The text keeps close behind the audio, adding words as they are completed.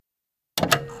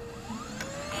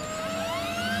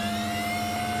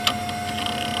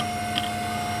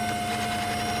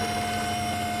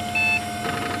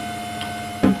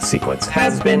sequence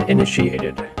has been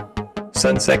initiated.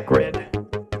 Sunset grid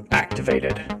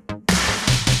activated.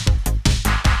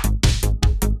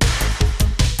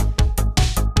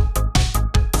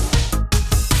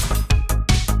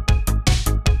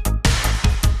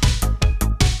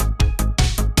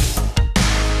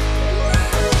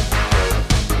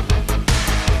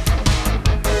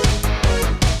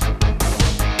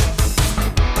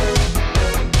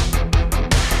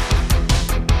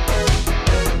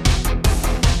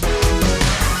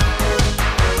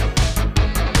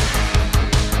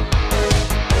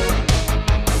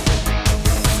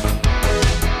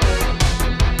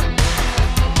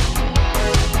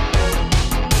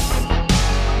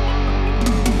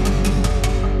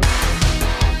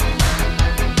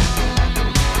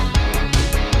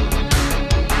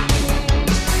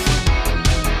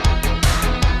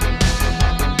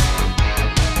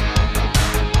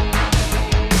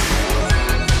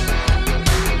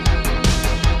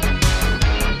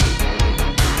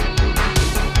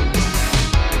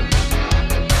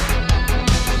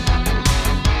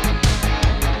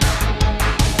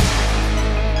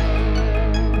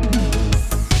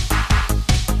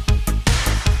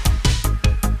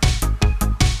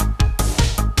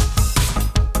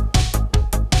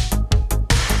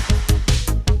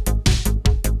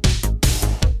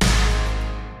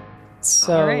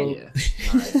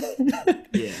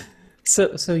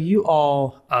 So you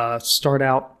all start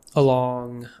out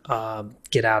along,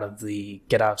 get out of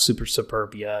Super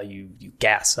Suburbia. You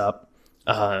gas up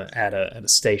at a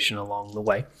station along the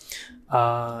way.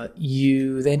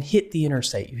 You then hit the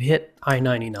interstate. You hit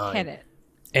I-99. Hit it.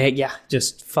 And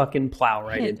just fucking plow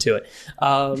right into it.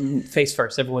 Face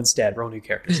first. Everyone's dead. Roll new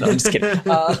characters. No, I'm just kidding.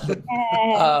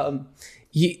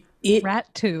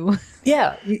 Rat 2.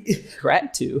 Yeah,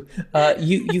 Rat 2.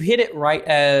 You hit it right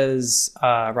as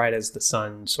the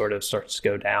sun sort of starts to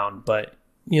go down, but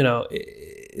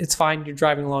it's fine. You're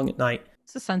driving along at night.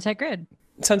 It's a sunset grid.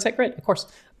 Sunset grid, of course.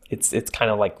 It's kind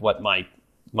of like what my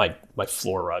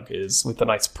floor rug is, with a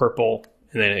nice purple,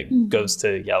 and then it goes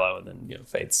to yellow, and then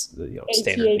fades.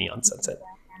 Standard neon sunset.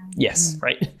 Yes,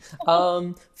 right.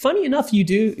 Funny enough, you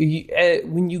do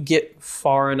when you get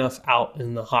far enough out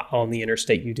on the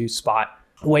interstate, you do spot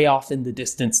way off in the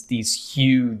distance these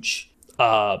huge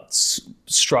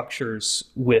structures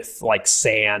with like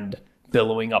sand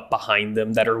billowing up behind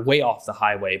them that are way off the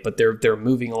highway, but they're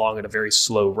moving along at a very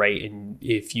slow rate. And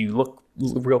if you look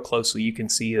real closely, you can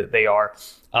see that they are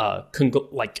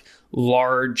like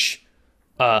large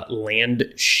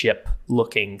land ship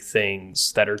looking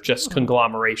things that are just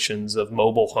conglomerations of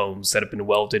mobile homes that have been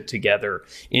welded together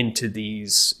into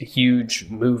these huge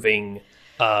moving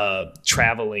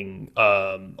traveling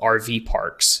RV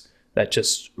parks that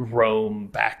just roam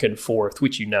back and forth,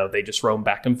 which they just roam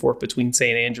back and forth between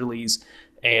St. Angeles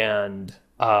and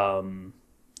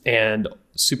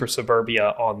Super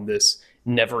Suburbia on this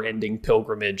never-ending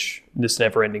pilgrimage, this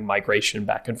never-ending migration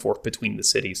back and forth between the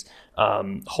cities.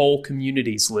 Whole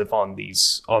communities live on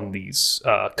these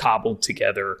cobbled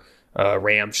together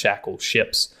ramshackle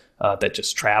ships that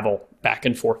just travel back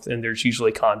and forth, and there's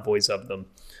usually convoys of them.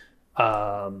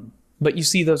 But you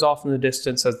see those off in the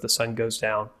distance as the sun goes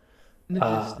down. In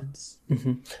the distance.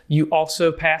 Mm-hmm. You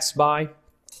also pass by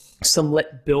some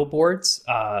lit billboards.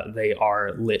 They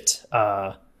are lit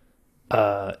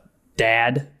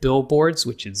DAD billboards,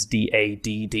 which is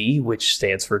DADD, which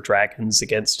stands for Dragons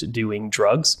Against Doing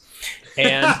Drugs.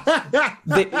 And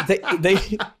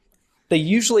they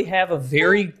usually have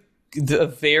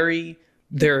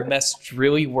their message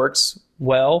really works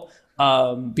well,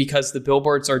 because the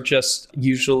billboards are just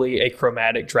usually a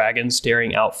chromatic dragon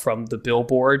staring out from the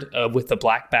billboard with a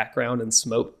black background and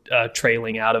smoke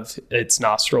trailing out of its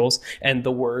nostrils. And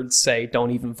the words say,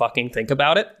 "Don't even fucking think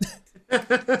about it."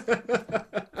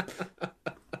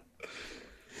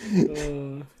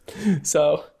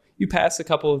 So you pass a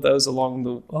couple of those along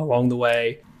the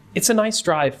way. It's a nice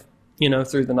drive,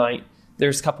 through the night.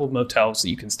 There's a couple of motels that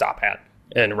you can stop at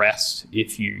and rest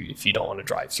if you don't want to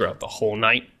drive throughout the whole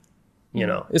night.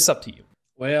 It's up to you.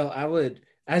 Well, I would,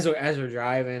 as we're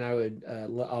driving,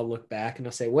 I'll look back and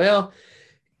I'll say, well,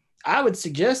 I would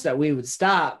suggest that we would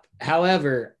stop.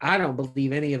 However, I don't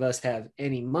believe any of us have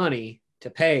any money to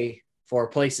pay for a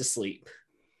place to sleep.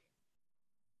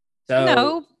 So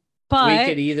no, but we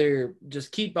could either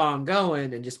just keep on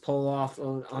going and just pull off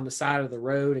on the side of the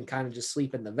road and kind of just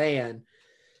sleep in the van.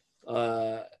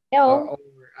 Or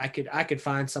I could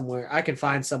find somewhere. I could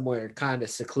find somewhere kind of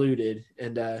secluded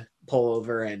and pull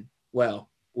over, and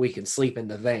we can sleep in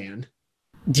the van.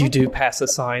 You do pass a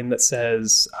sign that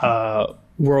says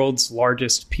 "World's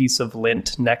largest piece of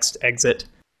lint, next exit."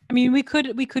 I mean, we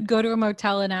could go to a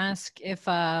motel and ask if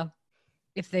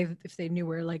they knew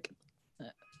where like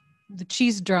the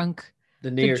cheese drunk,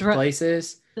 The nearest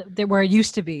places. Where it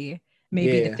used to be.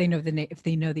 Maybe Yeah. if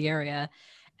they know the area.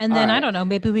 And then All I right. don't know,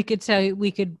 maybe we could say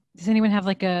does anyone have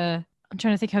like I'm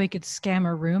trying to think how we could scam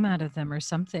a room out of them or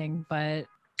something, but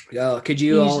Could they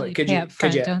you all usually could pay you up could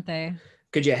front, you don't they?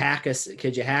 could you hack us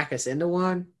into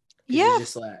one? Could Yeah, you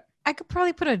just let I could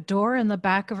probably put a door in the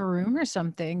back of a room or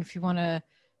something if you want to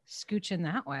scooch in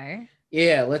that way.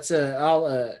 Yeah, let's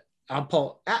I'll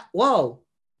pull whoa.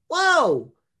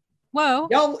 Whoa.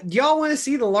 Y'all want to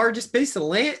see the largest piece of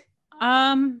lint?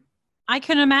 I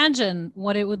can imagine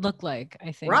what it would look like,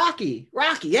 I think. Rocky,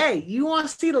 hey, you want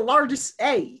to see the largest?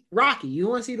 Hey, Rocky, you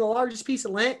want to see the largest piece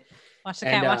of lint? Watch the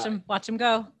cat, watch him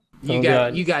go.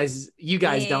 You guys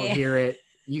don't hear it.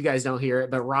 You guys don't hear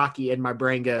it, but Rocky in my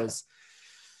brain goes,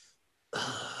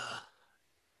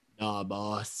 "Nah,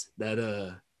 boss,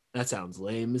 that sounds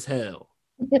lame as hell."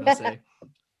 And I say,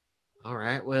 "All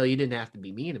right, well, you didn't have to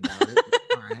be mean about it.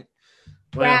 All right,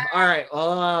 well, all right.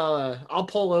 Well, I'll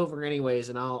pull over anyways,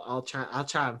 and I'll try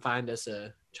and find us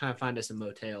a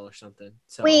motel or something."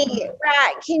 So, wait,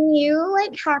 Rat, can you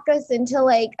like hack us into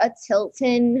like a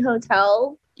Tilton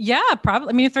hotel? Yeah, probably.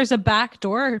 I mean, if there's a back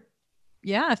door,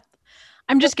 yeah.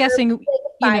 I'm just guessing, like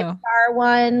a 5-star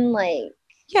one, like.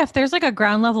 Yeah, if there's like a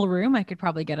ground level room, I could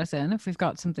probably get us in if we've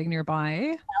got something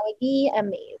nearby. That would be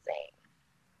amazing.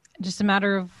 Just a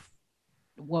matter of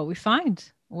what we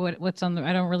find. What's on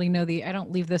I don't really know I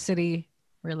don't leave the city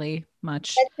really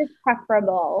much. That's just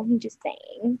preferable. I'm just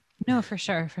saying. No, for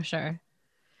sure.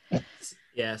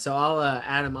 Yeah, so I'll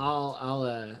Adam,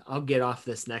 I'll get off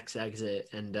this next exit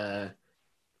and I'll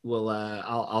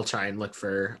try and look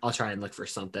for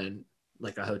something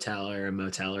like a hotel or a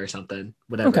motel or something,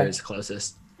 whatever is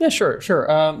closest. Yeah, sure.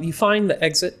 You find the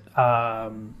exit.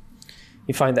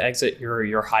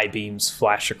 Your high beams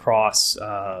flash across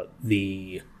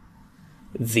the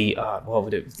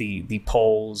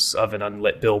poles of an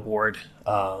unlit billboard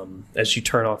as you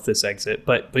turn off this exit.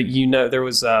 But there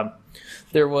was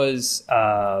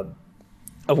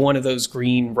one of those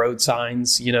green road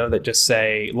signs, that just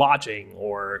say lodging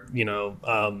or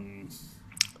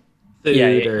food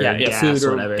gas, food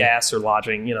or whatever. Gas or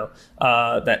lodging,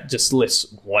 that just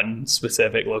lists one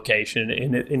specific location,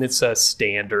 and it's a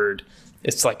standard.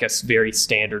 It's like a very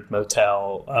standard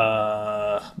motel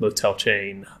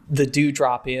chain. The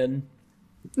Dewdrop Inn.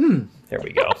 There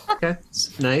we go. Okay,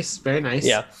 nice, very nice.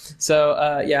 Yeah. So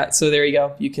there you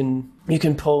go. You can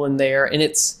pull in there, and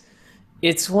it's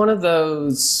one of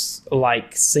those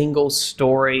like single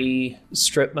story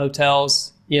strip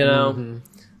motels,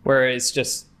 where it's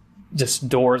just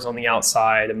doors on the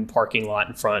outside and parking lot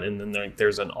in front, and then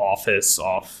there's an office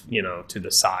off, to the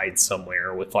side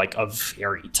somewhere with like a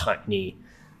very tiny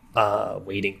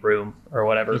waiting room or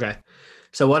whatever. Okay.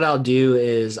 So what I'll do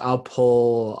is I'll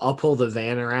pull the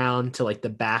van around to like the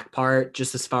back part,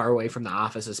 just as far away from the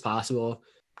office as possible,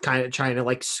 kind of trying to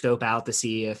like scope out to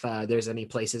see if there's any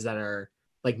places that are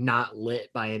like not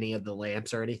lit by any of the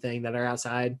lamps or anything that are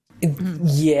outside.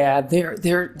 Yeah,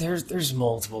 there's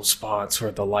multiple spots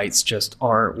where the lights just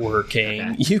aren't working.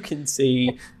 Okay. You can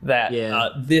see that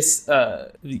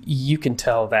you can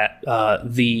tell that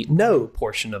the no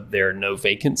portion of their no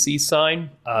vacancy sign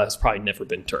has probably never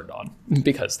been turned on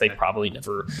because they've probably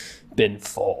never been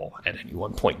full at any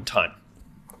one point in time.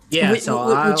 Yeah,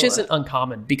 which isn't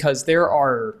uncommon because there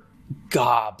are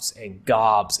gobs and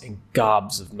gobs and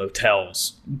gobs of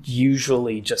motels,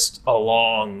 usually just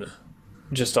along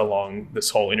this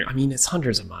whole I mean, it's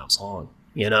hundreds of miles long,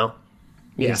 Yeah.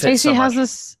 Stacy has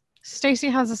this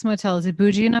motel. Is it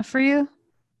bougie enough for you?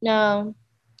 No.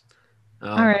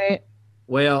 All right.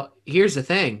 Well, here's the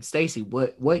thing, Stacy.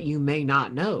 What you may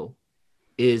not know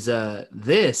is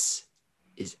this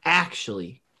is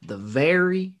actually the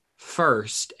very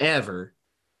first ever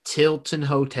Tilton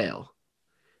hotel.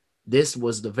 This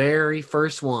was the very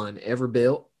first one ever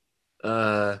built.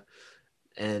 And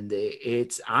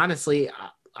it's honestly,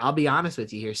 I'll be honest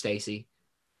with you here, Stacy.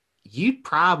 You'd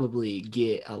probably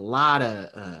get a lot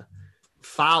of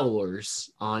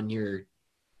followers on your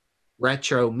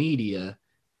retro media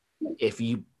if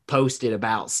you posted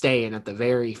about staying at the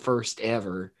very first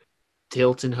ever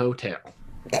Tilton hotel.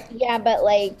 Yeah, but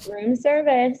like room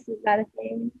service, is that a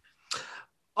thing?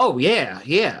 Oh yeah,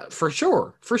 for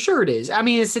sure it is. I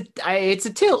mean, it's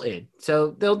a Tilton,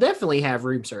 so they'll definitely have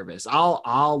room service.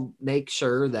 I'll make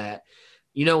sure that,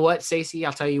 you know what, Stacey,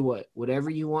 I'll tell you what, whatever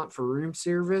you want for room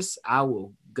service, I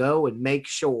will go and make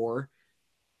sure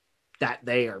that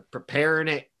they are preparing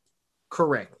it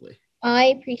correctly. I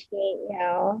appreciate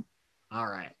you. All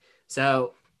right,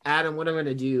 so Adam, what I'm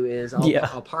gonna do is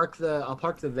I'll park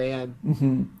the van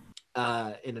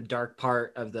in a dark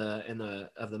part of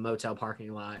the motel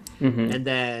parking lot, and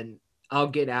then I'll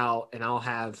get out and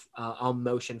I'll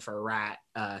motion for Rat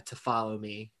to follow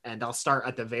me, and I'll start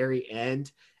at the very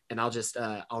end, and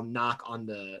I'll knock on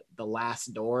the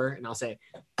last door, and I'll say,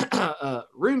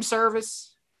 room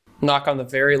service. Knock on the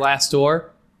very last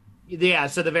door? Yeah,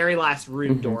 so the very last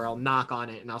room door, I'll knock on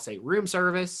it, and I'll say, room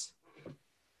service.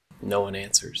 No one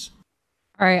answers.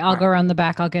 All right, I'll go around the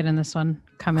back. I'll get in this one.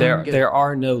 Come in. There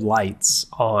are no lights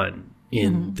on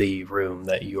in the room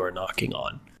that you are knocking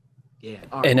on. Yeah.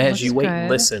 And as you wait and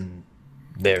listen,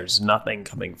 there's nothing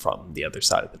coming from the other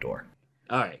side of the door.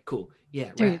 All right, cool.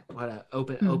 Yeah, Rat,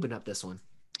 open up this one.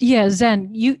 Yeah,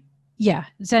 Zen,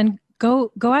 Zen,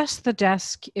 go ask the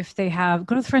desk if they have.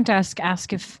 Go to the front desk.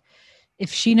 Ask if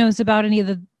she knows about any of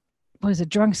the. What is it?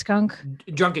 Drunk skunk?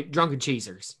 Drunken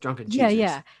cheesers. Drunken cheesers.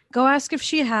 Yeah. Go ask if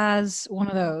she has one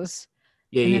of those.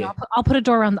 Yeah, and yeah. Then I'll put a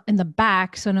door in the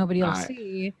back so nobody will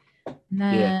see. And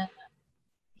then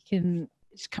you can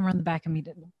just come around the back and meet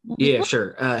it. Yeah,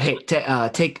 sure. Hey,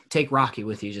 take Rocky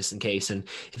with you just in case. And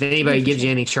if anybody gives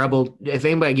you any trouble,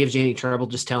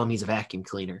 just tell him he's a vacuum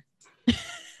cleaner.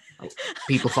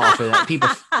 People fall for that.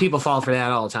 People fall for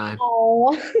that all the time.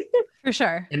 Oh, for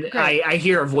sure. And I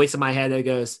hear a voice in my head that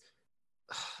goes,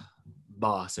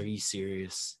 "Boss, are you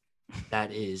serious?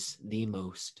 That is the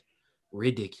most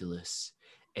ridiculous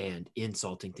and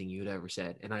insulting thing you'd ever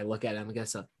said." And I look at him and go,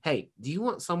 "Hey, do you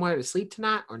want somewhere to sleep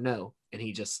tonight or no?" And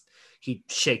he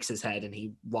shakes his head and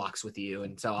he walks with you.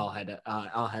 And so I'll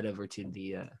head over to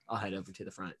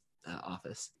the front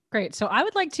office. Great. So I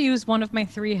would like to use one of my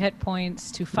 3 hit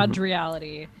points to fudge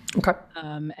reality. Okay.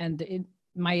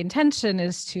 My intention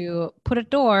is to put a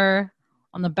door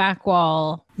on the back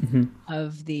wall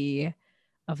of the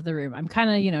room. I'm kind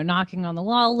of, knocking on the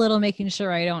wall a little, making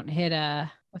sure I don't hit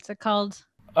what's it called?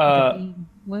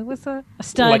 What was a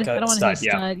stud? Like I don't want to hit a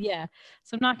stud, stud. Yeah.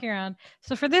 So I'm knocking around.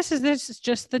 So for this, is this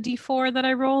just the D4 that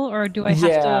I roll, or do I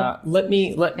have to? Let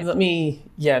me.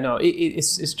 Yeah, no.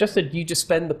 It's just that you just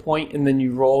spend the point and then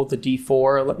you roll the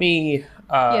D4. Let me.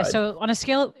 So on a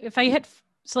scale, if I hit,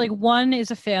 1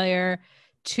 is a failure,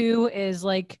 2 is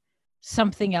like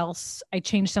something else. I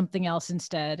change something else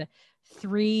instead.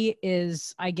 3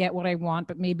 is I get what I want,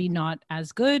 but maybe not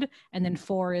as good. And then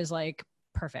 4 is like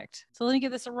perfect. So let me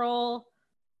give this a roll.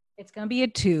 It's gonna be a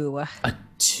 2. A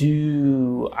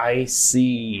 2, I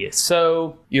see.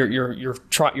 So you're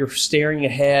staring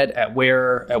ahead at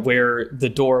where the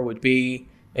door would be,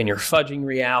 and you're fudging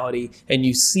reality, and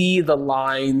you see the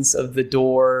lines of the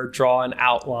door draw an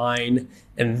outline,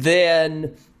 and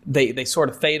then they sort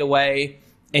of fade away,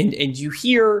 and you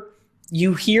hear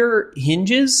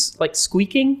hinges like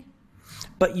squeaking,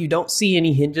 but you don't see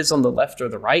any hinges on the left or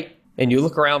the right. And you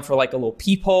look around for like a little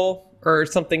peephole or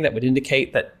something that would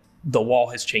indicate that the wall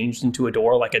has changed into a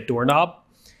door, like a doorknob.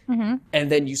 And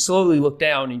then you slowly look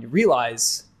down and you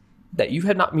realize that you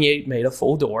have not made a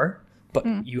full door, but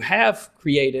you have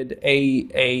created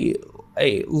a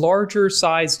larger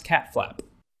sized cat flap.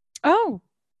 Oh,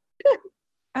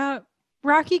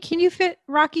 Rocky, can you fit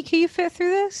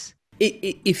through this?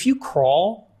 If you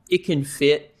crawl, it can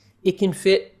fit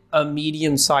a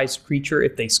medium-sized creature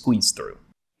if they squeeze through.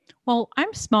 Well,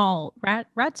 I'm small.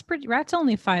 Rat's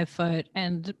only 5 foot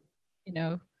and,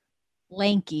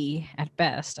 lanky at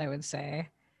best, I would say.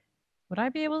 Would I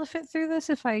be able to fit through this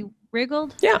if I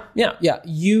wriggled? Yeah.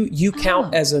 You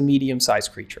count as a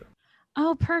medium-sized creature.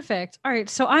 Oh, perfect. All right,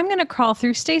 so I'm going to crawl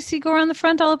through. Stacy, go around the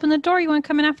front. I'll open the door. You want to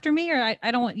come in after me, or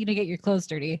I don't want you to get your clothes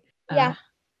dirty. Yeah.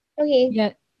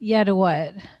 Okay. Yeah, to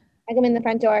what? I come in the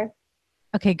front door.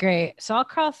 Okay, great. So I'll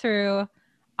crawl through.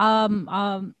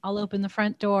 I'll open the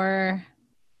front door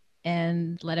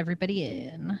and let everybody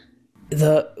in.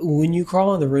 When you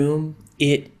crawl in the room,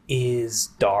 it is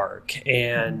dark,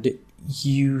 and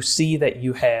you see that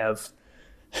you have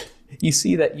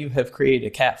created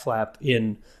a cat flap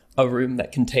in a room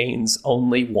that contains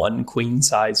only one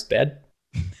queen-sized bed.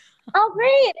 Oh,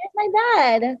 great! There's my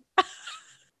bed.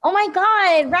 Oh my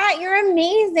God, Rat, you're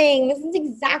amazing. This is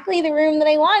exactly the room that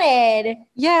I wanted.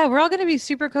 Yeah, we're all going to be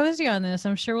super cozy on this.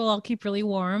 I'm sure we'll all keep really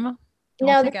warm.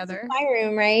 No, together. this is my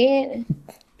room, right?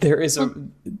 There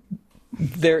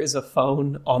is a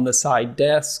phone on the side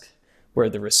desk where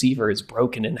the receiver is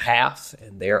broken in half,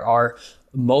 and there are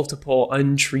multiple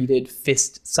untreated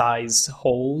fist-sized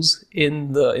holes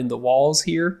in the walls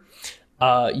here.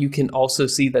 You can also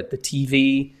see that the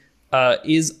TV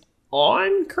is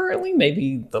on currently.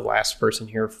 Maybe the last person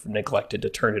here neglected to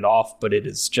turn it off, but it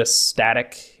is just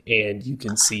static, and you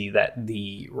can see that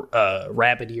the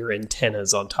rabbit ear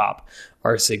antennas on top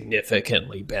are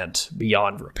significantly bent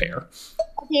beyond repair.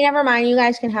 Okay, never mind. You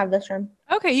guys can have this room.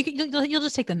 Okay, you'll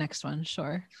just take the next one.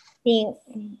 Sure. Thanks.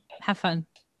 Have fun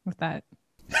with that.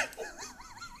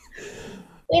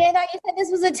 Wait, I thought you said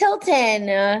this was a Tilton.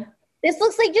 This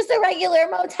looks like just a regular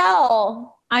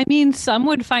motel. I mean, some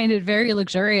would find it very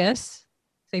luxurious.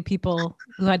 Say people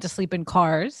who had to sleep in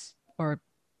cars or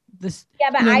this. Yeah,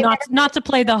 but not to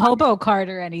play the hobo card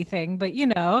or anything, but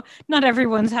not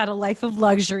everyone's had a life of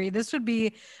luxury. This would be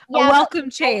a welcome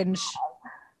change.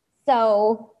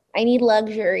 So I need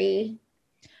luxury.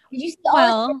 Did you see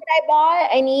all the shit that I bought?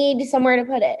 I need somewhere to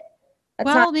put it.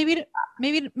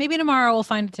 Maybe tomorrow we'll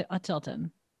find a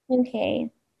Tilton. Okay.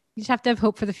 You just have to have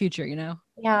hope for the future,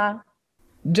 Yeah.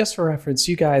 Just for reference,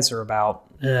 you guys are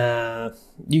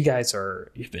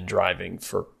you've been driving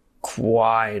for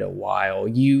quite a while.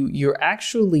 You're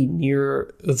actually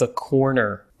near the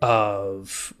corner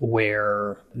of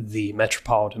where the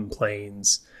Metropolitan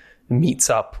Plains meets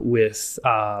up with,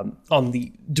 on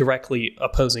the directly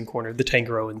opposing corner, the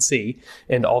Tangaroa Sea,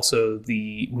 and also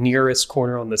the nearest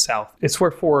corner on the south. It's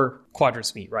where 4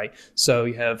 quadrants meet, right? So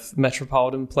you have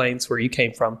Metropolitan Plains, where you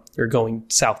came from. You're going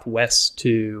southwest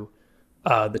to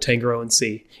the Tangaroa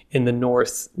Sea. In the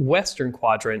northwestern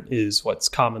quadrant is what's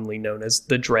commonly known as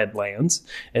the Dreadlands.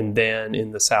 And then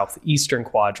in the southeastern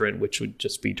quadrant, which would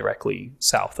just be directly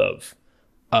south of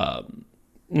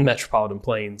Metropolitan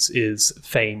Plains, is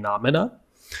Phenomena.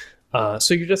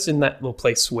 So you're just in that little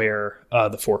place where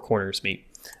the 4 corners meet,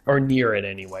 or near it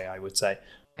anyway, I would say.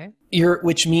 Okay.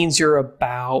 Which means you're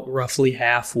about roughly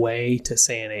halfway to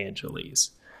San Angeles.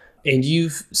 And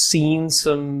you've seen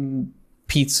some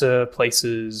pizza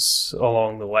places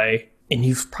along the way, and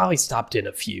you've probably stopped in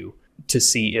a few to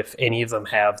see if any of them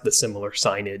have the similar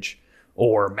signage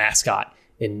or mascot,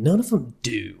 and none of them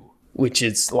do, which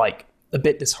is like a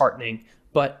bit disheartening.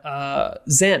 But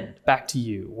Zen, back to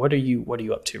you. What are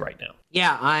you up to right now?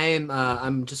 Yeah,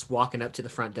 I'm just walking up to the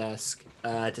front desk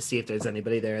to see if there's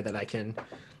anybody there that I can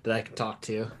talk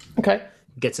to. Okay.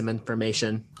 Get some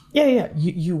information. Yeah.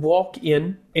 You walk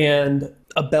in, and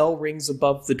a bell rings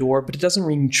above the door, but it doesn't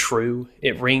ring true.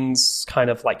 It rings kind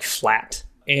of like flat.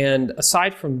 And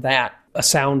aside from that, a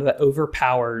sound that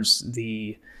overpowers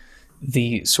the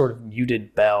sort of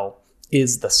muted bell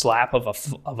is the slap of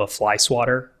a fly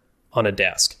swatter on a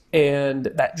desk. And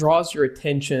that draws your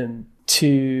attention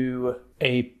to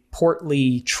a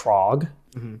portly trog,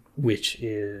 which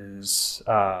is,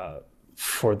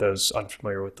 for those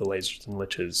unfamiliar with the Lasers and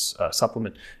Liches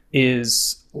supplement,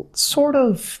 is sort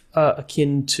of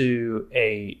akin to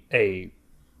a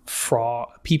frog,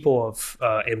 people of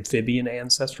amphibian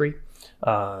ancestry,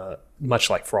 much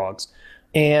like frogs.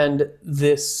 And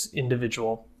this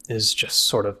individual is just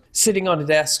sort of sitting on a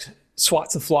desk,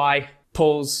 swats a fly,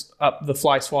 pulls up the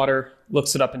fly swatter,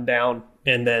 looks it up and down,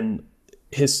 and then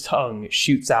his tongue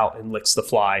shoots out and licks the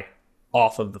fly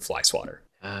off of the fly swatter.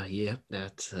 Yeah,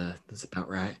 that's about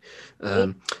right.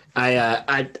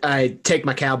 I take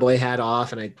my cowboy hat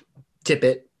off and I tip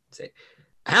it. Say,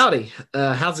 "Howdy,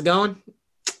 how's it going?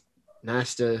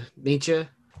 Nice to meet you.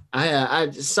 I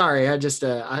saw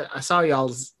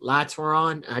y'all's lights were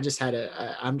on. I'm just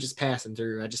passing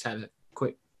through. I just had a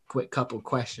quick couple of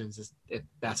questions, if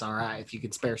that's all right. If you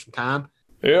could spare some time."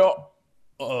 Yeah.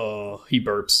 He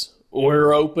burps.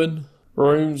 We're open.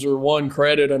 Rooms are 1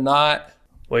 credit a night.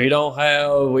 We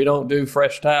don't do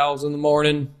fresh towels in the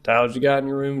morning. Towels you got in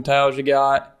your room, towels you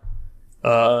got.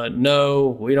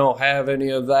 No, we don't have any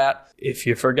of that. If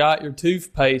you forgot your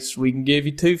toothpaste, we can give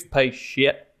you toothpaste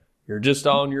shit. You're just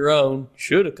on your own.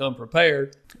 Should have come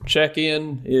prepared.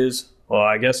 Check-in is, well,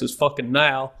 I guess it's fucking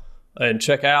now. And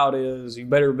check-out is, you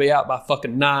better be out by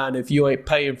fucking 9 if you ain't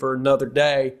paying for another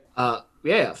day.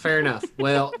 Yeah, fair enough.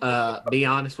 Well, be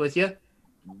honest with you.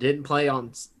 Didn't plan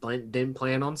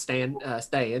on staying.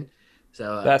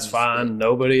 So that's fine.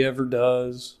 Nobody ever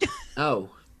does. Oh,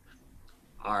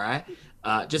 all right.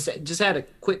 Just had a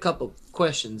quick couple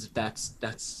questions. If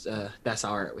that's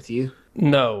all right with you.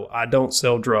 No, I don't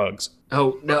sell drugs.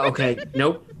 Oh no. Okay.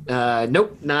 Nope.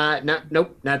 Nope. Not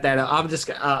that.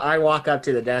 I walk up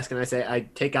to the desk and I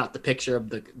take out the picture of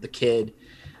the kid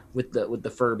with the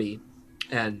Furby,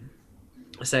 and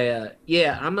I say,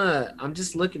 yeah, I'm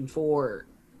just looking for.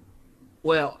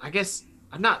 Well, I guess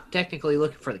I'm not technically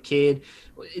looking for the kid.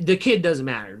 The kid doesn't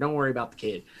matter. Don't worry about the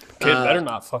kid. Kid better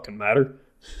not fucking matter.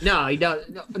 No, he does.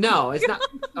 No, it's not.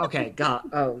 Okay, God.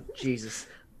 Oh, Jesus.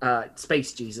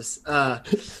 Space Jesus.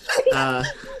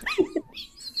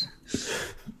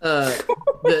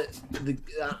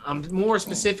 I'm more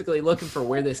specifically looking for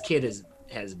where this kid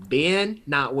has been,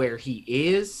 not where he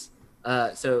is.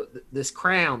 So this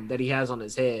crown that he has on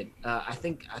his head, I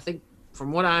think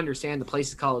from what I understand, the place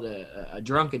is called a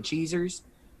Drunken Cheesers.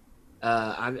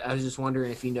 I was just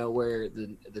wondering if you know where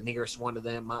the nearest one of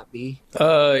them might be.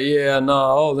 Yeah, no,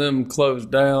 all of them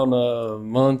closed down a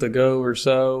month ago or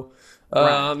so.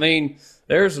 Right. I mean,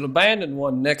 there's an abandoned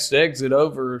one next exit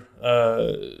over.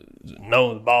 No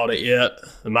one's bought it yet.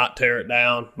 They might tear it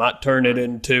down, might turn it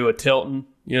into a Tilton,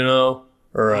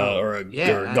 or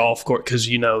a golf course. Because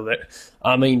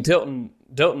Tilton,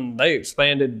 they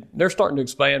expanded. They're starting to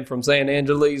expand from San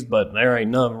Angeles, but there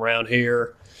ain't none around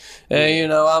here.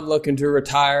 And, I'm looking to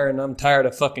retire, and I'm tired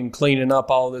of fucking cleaning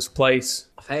up all this place.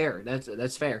 Fair.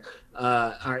 That's fair.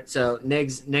 All right. So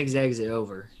next exit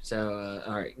over. So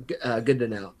all right. Good to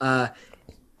know.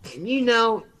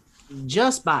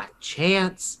 Just by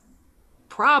chance,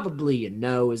 probably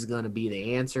is going to be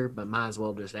the answer, but might as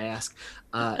well just ask.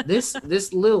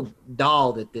 This little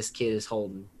doll that this kid is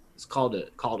holding is called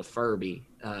a Furby.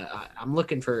 I'm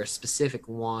looking for a specific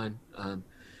one.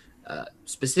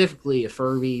 Specifically a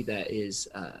Furby that is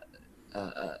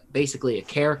basically a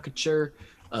caricature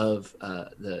of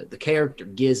the character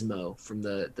Gizmo from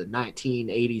the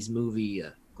 1980s movie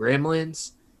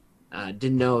Gremlins.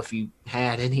 Didn't know if you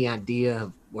had any idea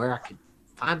of where I could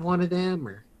find one of them,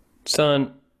 or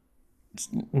son.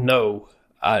 No,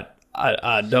 I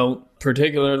don't.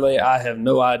 Particularly, I have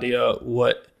no idea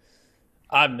what.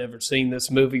 I've never seen this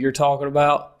movie you're talking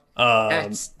about.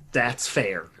 That's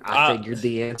fair. I figured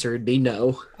the answer would be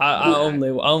no. I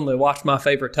only watch my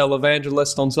favorite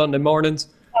televangelist on Sunday mornings.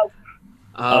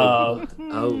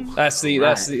 That's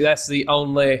the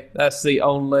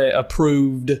only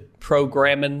approved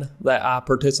programming that I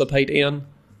participate in.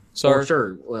 Sir. Well,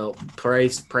 sure. Well,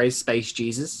 praise Space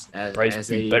Jesus.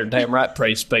 Better damn right,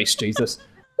 praise Space Jesus.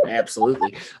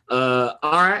 Absolutely. All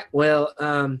right. Well,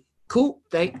 cool.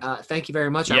 Thank you very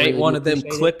much. You ain't one of them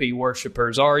Clippy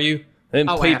worshippers, are you? Them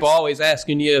people always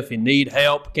asking you if you need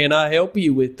help. Can I help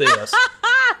you with this?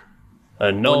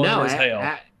 Annoying as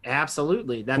hell.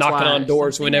 Absolutely. That's knocking on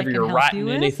doors whenever you're writing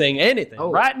anything,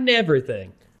 writing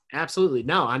everything. Absolutely.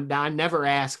 No, I never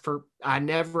ask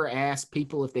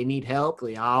people if they need help.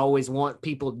 I always want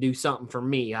people to do something for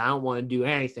me. I don't want to do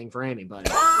anything for anybody.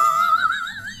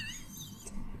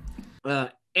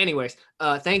 Anyways,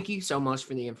 thank you so much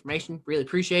for the information. Really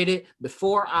appreciate it.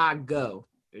 Before I go,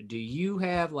 do you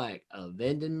have like a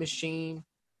vending machine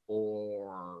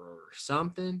or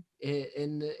something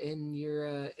in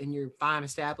your fine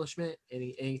establishment?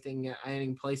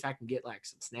 Any place I can get like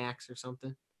some snacks or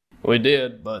something? We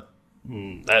did, but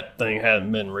that thing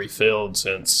hadn't been refilled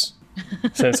since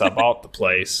I bought the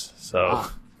place. So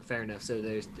fair enough. So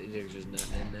there's just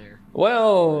nothing in there.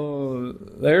 Well,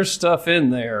 there's stuff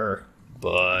in there,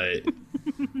 but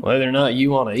whether or not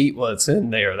you want to eat what's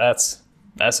in there, that's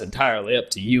entirely up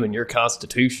to you and your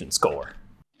Constitution score.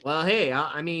 Well, hey,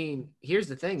 I mean, here's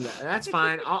the thing. That's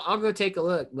fine. I'll go take a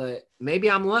look, but maybe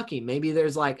I'm lucky. Maybe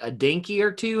there's like a dinky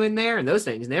or two in there, and those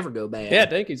things never go bad. Yeah,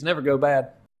 dinkies never go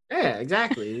bad. Yeah,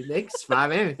 exactly. They can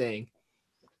survive anything.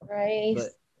 Right.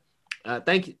 But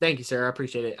thank you, sir. I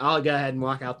appreciate it. I'll go ahead and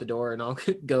walk out the door, and I'll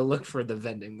go look for the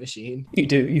vending machine. You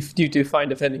do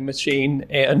find a vending machine,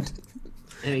 and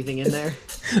anything in there?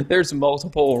 There's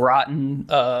multiple rotten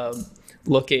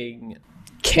looking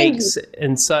cakes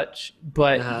and such,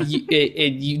 but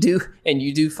you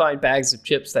do find bags of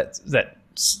chips that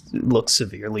look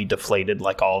severely deflated,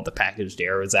 like all the packaged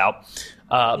air is out.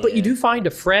 But you do find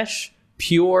a fresh,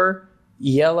 pure,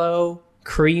 yellow,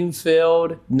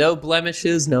 cream-filled, no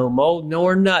blemishes, no mold,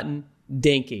 nor nothing,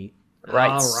 dinky.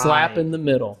 Right, slap in the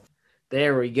middle.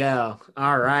 There we go.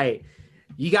 All right.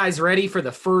 You guys ready for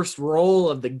the first roll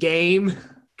of the game?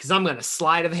 Because I'm going to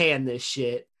sleight of hand this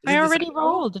shit. I already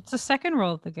rolled. It's the second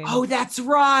roll of the game. Oh, that's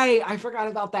right. I forgot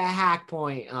about that hack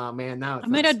point. Oh, man. Now it's I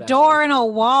made a door and a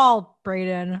wall,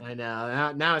 Brayden. I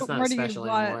know. Now it's not special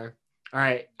anymore. All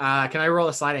right. Can I roll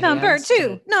a sleight of hand? Number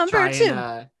two.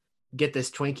 And, get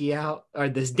this Twinkie out, or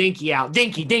this Dinky out.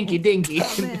 Dinky.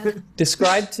 Oh,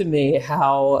 Describe to me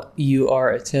how you are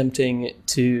attempting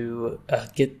to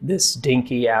get this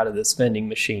Dinky out of this vending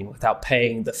machine without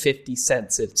paying the 50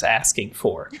 cents it's asking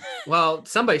for. Well,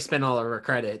 somebody spent all of our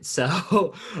credits,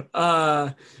 so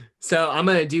I'm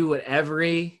gonna do what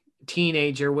every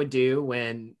teenager would do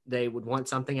when they would want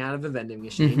something out of a vending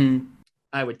machine. Mm-hmm.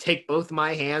 I would take both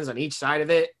my hands on each side of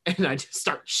it, and I just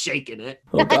start shaking it.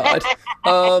 Oh, God.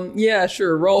 Yeah,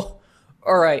 sure. Roll.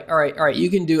 All right. You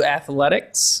can do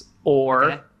athletics,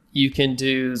 or you can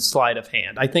do sleight of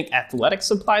hand. I think athletics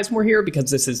applies more here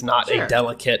because this is not a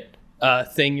delicate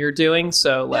thing you're doing.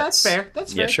 So that's fair.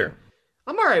 That's fair. Yeah, sure.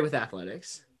 I'm all right with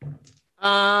athletics.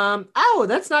 Oh,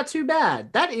 that's not too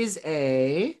bad. That is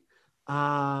a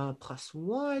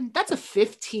 +1. That's a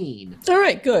 15. All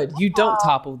right, good. You don't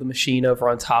topple the machine over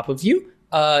on top of you.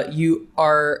 You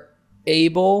are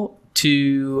able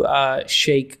to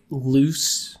shake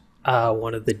loose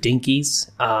one of the dinkies,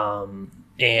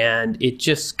 and it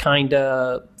just kind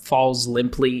of falls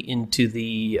limply into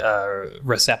the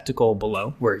receptacle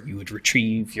below where you would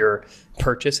retrieve your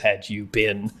purchase had you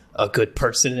been a good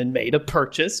person and made a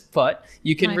purchase. But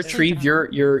you can retrieve your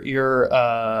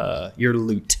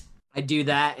loot. I do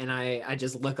that, and I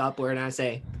just look upward and I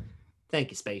say,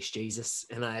 "Thank you, Space Jesus,"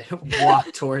 and I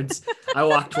walk towards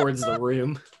the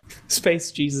room.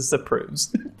 Space Jesus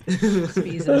approves.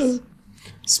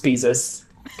 Speezus.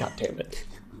 God damn it.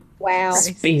 Wow.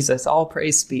 Speezus. All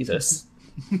praise Speezus.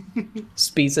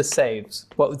 Speezus saves.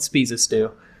 What would Speezus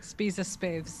do? Speezus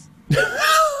spaves.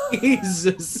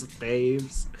 Jesus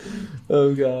spaves.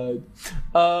 Oh God.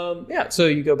 Yeah. So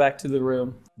you go back to the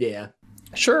room. Yeah.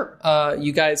 Sure.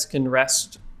 You guys can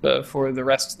rest for the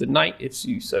rest of the night if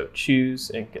you so choose,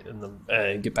 and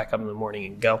get back up in the morning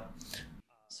and go.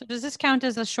 So does this count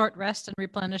as a short rest and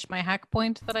replenish my hack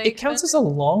point that I It counts as a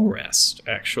long rest,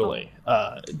 actually,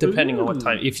 depending on what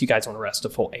time. If you guys want to rest a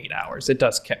full 8 hours, it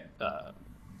does count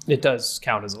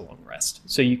as a long rest,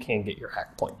 so you can get your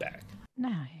hack point back.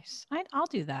 Nice. I'll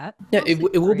do that. Yeah, I'll it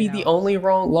sleep will for be 8 the hours. only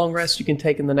long rest you can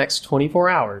take in the next 24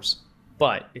 hours,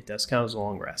 but it does count as a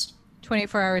long rest.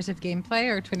 24 hours of gameplay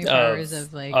or 24 hours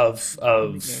of like of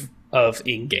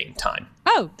in-game time.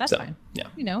 Oh, that's So, fine.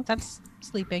 yeah. That's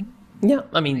sleeping. Yeah,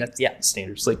 I mean, that's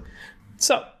standard sleep.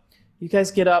 So, you guys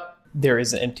get up. There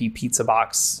is an empty pizza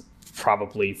box,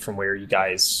 probably from where you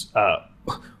guys,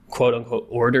 quote unquote,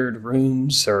 ordered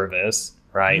room service,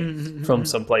 right? From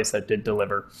someplace that did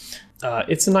deliver.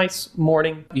 It's a nice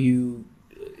morning. You,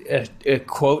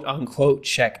 quote unquote,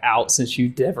 check out since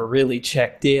you never really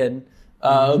checked in.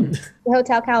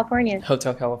 Hotel California.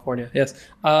 Hotel California, yes.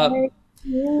 But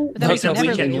then we So can we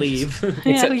never can leave. leave.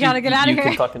 Yeah, we gotta get out of You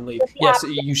here. can fucking leave. Yes,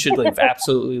 you should leave.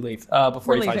 Absolutely leave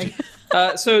before We're he finds leaving.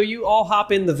 you. So you all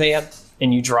hop in the van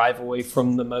and you drive away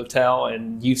from the motel,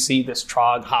 and you see this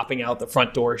Trog hopping out the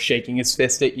front door, shaking his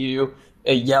fist at you,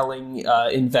 yelling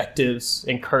invectives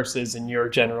and curses in your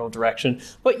general direction.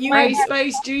 But you, Hey,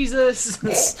 Space Jesus.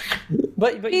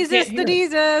 but you Jesus can't the hear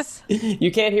him. Jesus.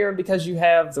 You can't hear him because you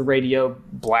have the radio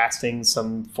blasting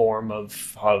some form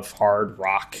of hard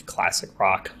rock, classic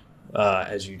rock,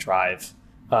 as you drive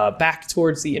back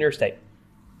towards the interstate.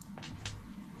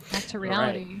 Back to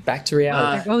reality. Back to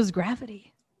reality. There goes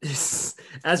gravity. As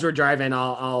we're driving,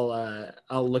 I'll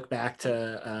look back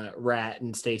to Rat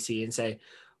and Stacy and say,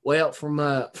 "Well, from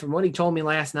what he told me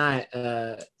last night,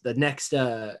 this next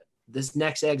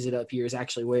exit up here is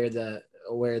actually where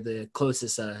the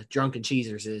closest Drunken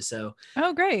Cheesers is. So,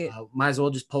 Oh, great. might as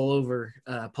well just pull over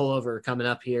coming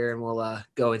up here, and we'll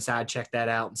go inside, check that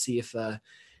out, and see if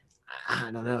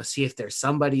I don't know, see if there's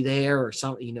somebody there or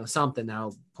something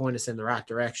that'll point us in the right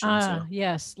direction." So.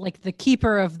 Yes, like the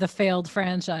keeper of the failed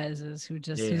franchises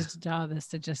whose job is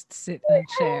to just sit in a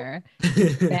chair,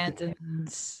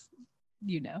 abandons,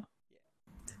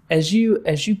 As you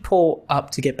pull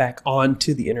up to get back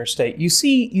onto the interstate, you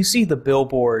see the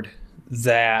billboard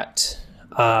that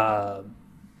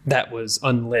was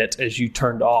unlit as you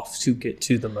turned off to get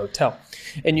to the motel,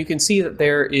 and you can see that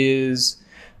there is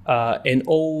an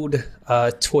old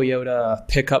Toyota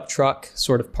pickup truck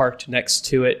sort of parked next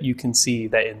to it. You can see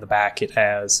that in the back it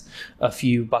has a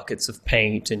few buckets of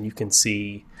paint, and you can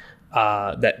see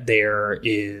that there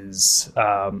is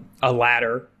a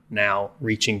ladder now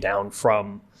reaching down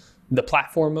from the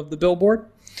platform of the billboard.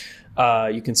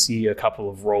 You can see a couple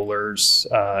of rollers,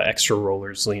 extra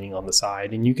rollers leaning on the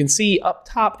side. And you can see up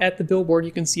top at the billboard,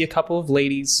 you can see a couple of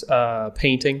ladies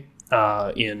painting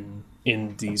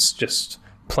in these just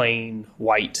plain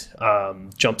white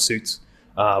jumpsuits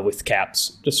with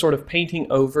caps, just sort of painting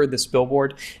over this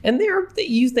billboard. And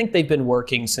you think they've been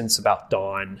working since about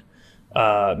dawn,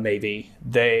 maybe.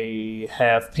 They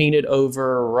have painted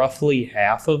over roughly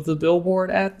half of the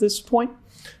billboard at this point.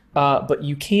 But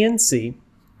you can see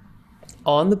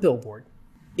on the billboard,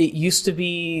 it used to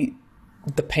be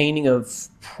the painting of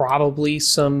probably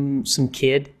some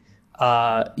kid.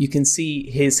 You can see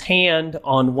his hand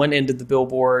on one end of the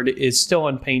billboard is still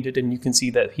unpainted, and you can see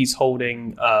that he's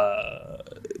holding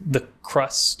the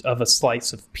crust of a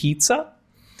slice of pizza.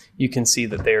 You can see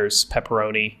that there's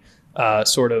pepperoni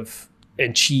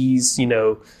and cheese,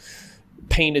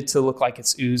 painted to look like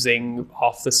it's oozing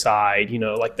off the side,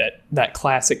 like that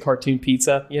classic cartoon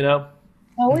pizza,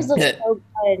 always looks so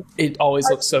good. It always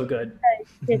looks so good.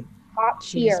 It's top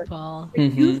Cheese tier. ball.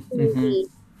 Goofy movie.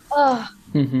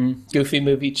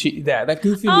 That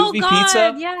Goofy Oh movie God,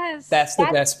 pizza. yes. That's the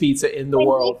best pizza in the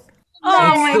world.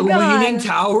 Oh my the God. Leaning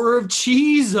Tower of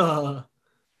Cheese. No.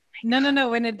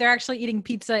 When they're actually eating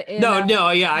pizza in I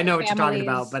know what you're talking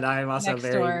about, families but I'm also next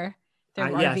very door. Their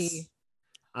RV.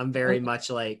 I'm very much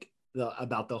like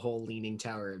about the whole Leaning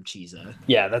Tower of Cheese.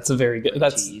 Yeah, that's a very good.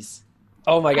 That's cheese.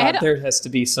 Oh my God, there has to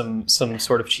be some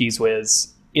sort of cheese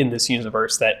whiz in this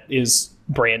universe that is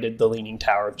branded the Leaning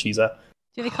Tower of Cheese.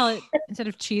 Do they call it, instead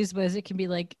of cheese whiz, it can be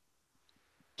like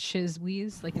chiz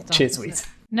whiz? Like it's Chiz whiz.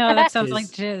 No, that sounds like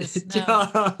jizz.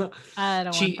 No, I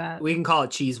don't want that. We can call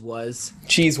it cheese was.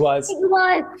 Cheese was.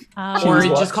 Or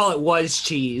just call it was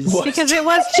cheese. Because it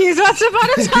was cheese once upon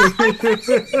a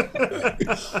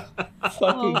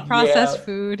time. Processed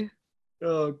food.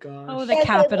 Oh gosh. Oh, the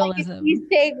capitalism. Like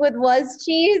cheesesteak with was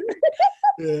cheese.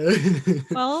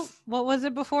 Well, what was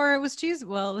it before it was cheese?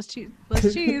 Well, it was cheese.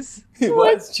 Was cheese. It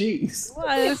was cheese.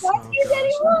 Was. Not cheese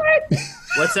anymore.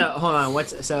 What's hold on?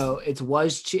 It's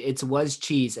was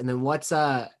cheese, and then what's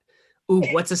a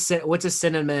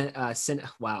synonym?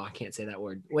 Wow, I can't say that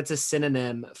word. What's a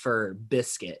synonym for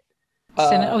biscuit?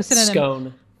 Synonym.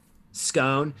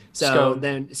 Scone.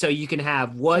 So you can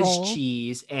have Roll.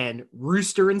 cheese and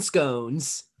rooster and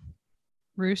scones.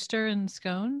 Rooster and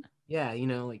scone? Yeah,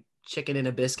 like chicken and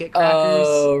a biscuit crackers.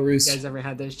 Oh, rooster. You guys ever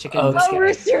had those chicken and biscuit? Oh,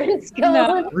 rooster and scone.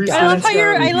 No.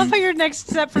 I love how your next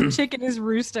step from chicken is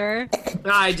rooster.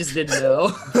 I just didn't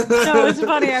know. No, it's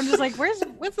funny. I'm just like,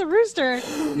 what's the rooster?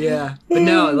 Yeah, but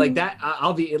no, like that.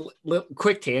 I'll be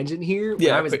quick tangent here. When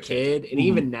I was a kid, and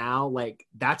even now, like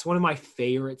that's one of my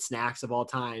favorite snacks of all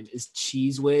time is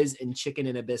Cheese Whiz and chicken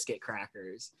and a biscuit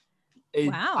crackers.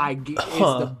 Wow.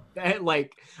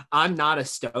 Like I'm not a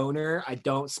stoner. I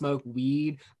don't smoke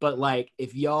weed, but like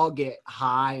if y'all get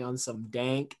high on some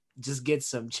dank, just get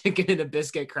some chicken and a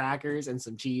biscuit crackers and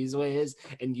some Cheese Whiz,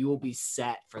 and you will be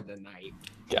set for the night.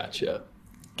 Gotcha.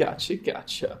 It's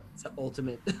the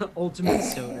ultimate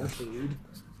stoner food.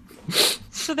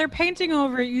 So they're painting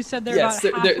over it. You said they're about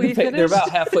halfway finished? They're about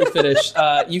halfway finished.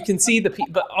 You can see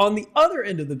but on the other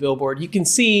end of the billboard, you can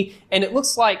see, and it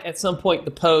looks like at some point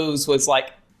the pose was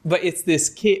like, but it's this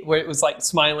kid where it was like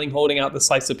smiling, holding out the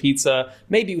slice of pizza,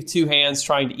 maybe with two hands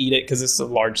trying to eat it because it's a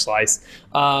large slice.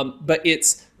 But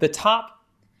it's the top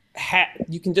hat.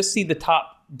 You can just see the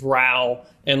top brow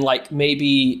and like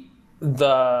maybe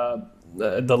the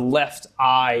left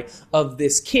eye of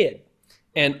this kid.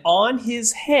 And on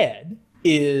his head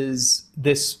is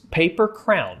this paper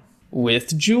crown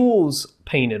with jewels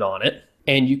painted on it.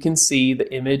 And you can see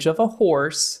the image of a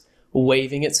horse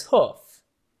waving its hoof.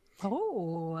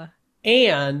 Oh.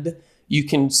 And you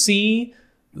can see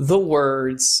the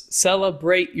words,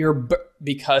 celebrate your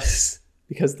because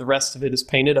the rest of it is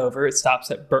painted over. It stops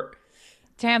at birth.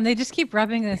 Damn, they just keep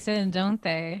rubbing this in, don't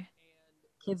they?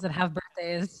 Kids that have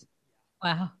birthdays.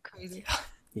 Wow, crazy.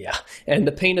 Yeah. And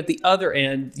the paint at the other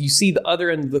end, you see the other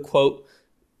end of the quote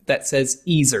that says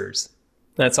easers.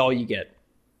 That's all you get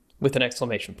with an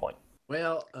exclamation point.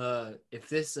 Well, if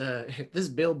this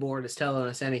billboard is telling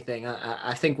us anything,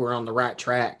 I think we're on the right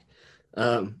track.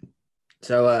 Rat,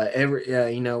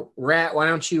 why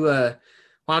don't you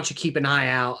keep an eye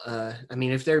out? I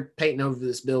mean, if they're painting over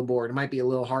this billboard, it might be a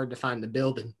little hard to find the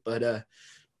building, but why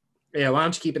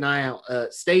don't you keep an eye out?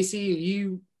 Stacy,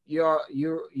 you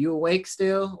awake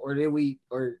still, or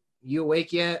you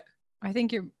awake yet? I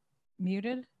think you're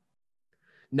muted.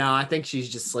 No, I think she's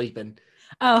just sleeping.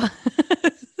 Oh.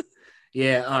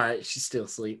 Yeah, all right, she's still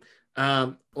asleep.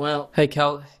 Well, hey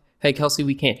Kelsey,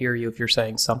 we can't hear you if you're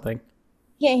saying something.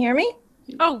 Can't hear me?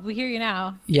 Oh, we hear you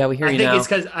now. Yeah, we hear you now.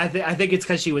 I think it's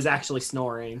because she was actually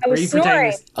snoring. I was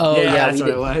snoring. Oh yeah, that's what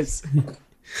it was.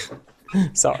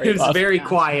 Sorry, it was very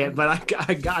quiet, but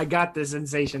I got the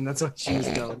sensation that's what she was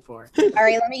going for. All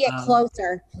right, let me get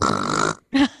closer. Oh,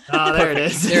 there it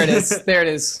is. There it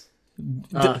is.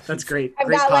 That's great. I've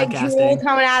great got like drool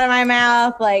coming out of my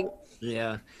mouth, like.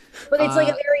 Yeah. But it's like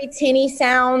a very tinny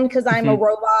sound because I'm a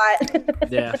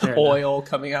robot. Yeah. Oil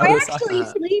coming out. I actually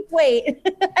sleep. Wait,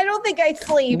 I don't think I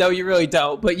sleep. No, you really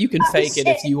don't. But you can fake it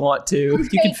if you want to.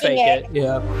 You can fake it.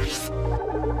 Yeah.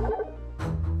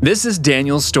 This is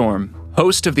Daniel Storm,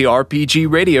 host of the RPG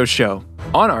radio show.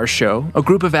 On our show, a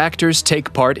group of actors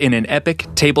take part in an epic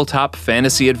tabletop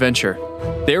fantasy adventure.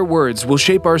 Their words will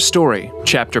shape our story,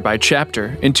 chapter by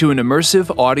chapter, into an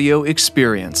immersive audio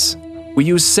experience. We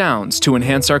use sounds to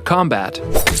enhance our combat,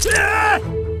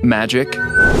 magic,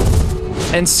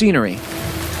 and scenery.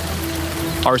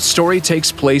 Our story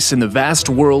takes place in the vast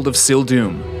world of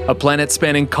Sildum, a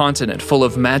planet-spanning continent full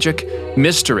of magic,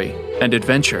 mystery, and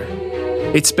adventure.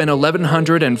 It's been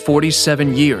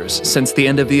 1147 years since the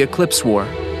end of the Eclipse War.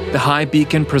 The High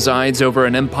Beacon presides over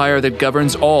an empire that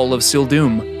governs all of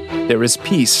Sildum. There is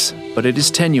peace, but it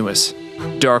is tenuous.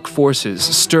 Dark forces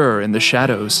stir in the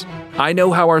shadows. I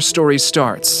know how our story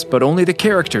starts, but only the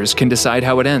characters can decide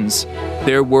how it ends.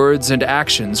 Their words and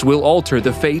actions will alter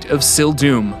the fate of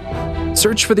Sildum.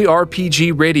 Search for the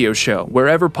RPG radio show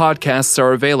wherever podcasts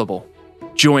are available.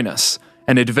 Join us.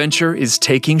 An adventure is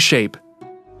taking shape.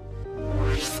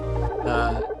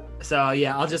 So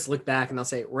yeah, I'll just look back and I'll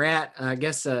say, Rat, I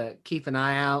guess keep an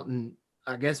eye out, and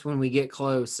I guess when we get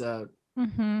close, I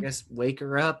guess wake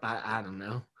her up. I don't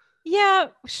know. Yeah,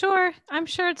 sure. I'm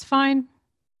sure it's fine.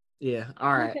 Yeah.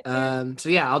 All right. So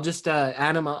yeah, I'll just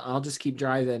Adam, I'll just keep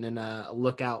driving and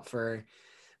look out for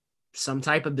some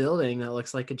type of building that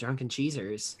looks like a Drunken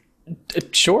Cheezers.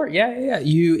 Sure. Yeah.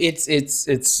 It's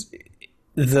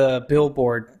the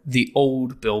billboard, the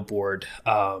old billboard,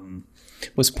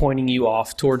 was pointing you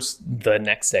off towards the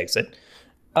next exit.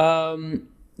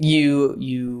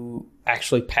 You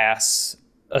actually pass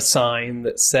a sign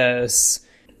that says,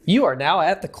 "You are now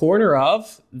at the corner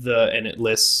of and it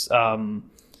lists,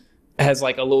 has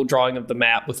like a little drawing of the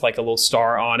map with like a little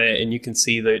star on it, and you can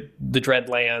see the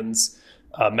Dreadlands,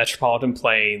 Metropolitan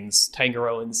Plains,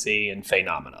 Tangaroan Sea, and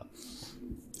Phenomena.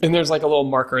 And there's like a little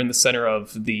marker in the center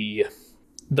of the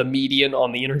median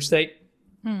on the interstate.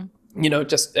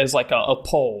 Just as like a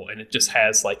pole, and it just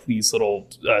has like these little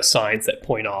signs that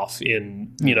point off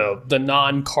in, the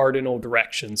non-cardinal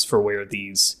directions for where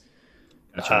these,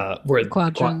 where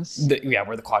quadrants.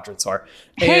 Where the quadrants are.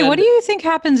 Hey, what do you think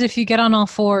happens if you get on all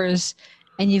fours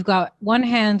and you've got one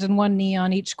hand and one knee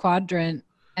on each quadrant,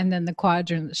 and then the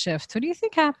quadrant shifts? What do you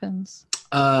think happens?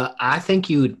 I think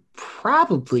you would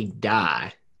probably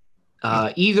die.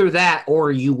 Either that,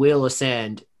 or you will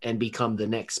ascend and become the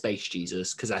next Space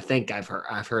Jesus, because I think I've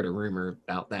heard a rumor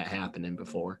about that happening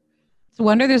before. It's a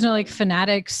wonder there's no like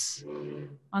fanatics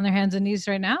on their hands and knees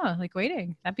right now, like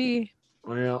waiting. That'd be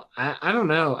I don't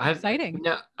know. Exciting.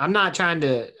 No, I'm not trying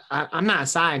to. I'm not a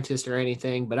scientist or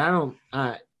anything, but I don't.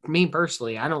 Me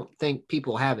personally, I don't think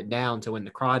people have it down to when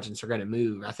the quadrants are going to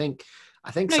move. I think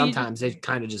sometimes they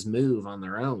kind of just move on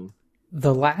their own.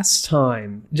 The last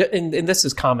time, and this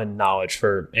is common knowledge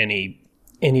for any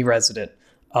resident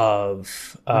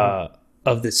of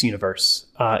this universe,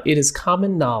 it is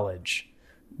common knowledge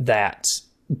that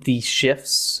the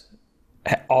shifts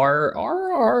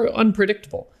are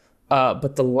unpredictable.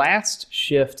 But the last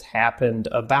shift happened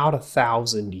about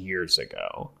 1,000 years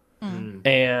ago,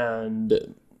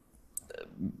 and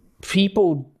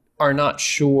people are not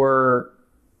sure.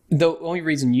 The only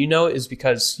reason you know is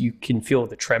because you can feel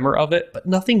the tremor of it, but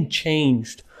nothing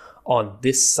changed on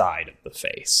this side of the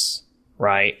face,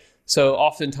 right? So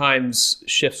oftentimes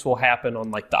shifts will happen on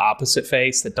like the opposite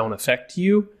face that don't affect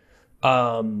you.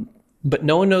 But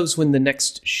no one knows when the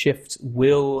next shift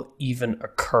will even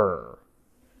occur.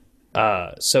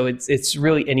 So it's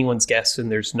really anyone's guess,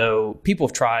 and people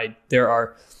have tried. There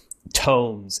are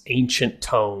ancient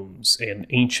tomes and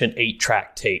ancient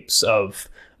 8-track tapes of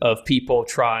people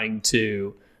trying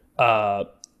to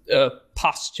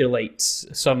postulate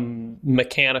some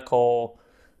mechanical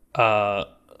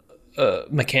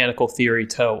theory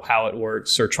to how it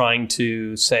works, or trying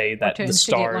to say that the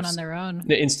stars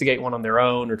instigate one on their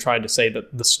own, or trying to say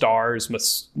that the stars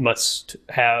must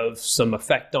have some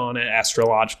effect on it,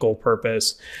 astrological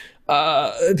purpose.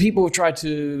 People have tried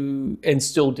to, and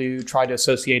still do, try to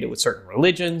associate it with certain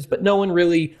religions, but no one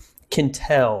really can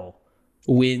tell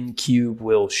when Cube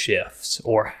will shift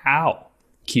or how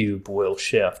Cube will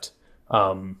shift.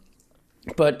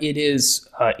 But it is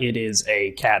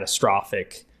a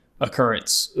catastrophic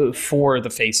occurrence for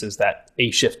the faces that a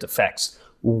shift affects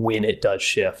when it does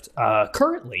shift.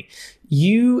 Currently,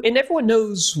 and everyone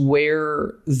knows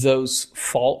where those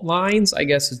fault lines, I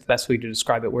guess is the best way to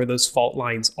describe it, where those fault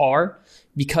lines are,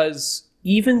 because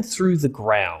even through the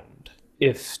ground,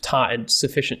 if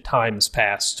sufficient time has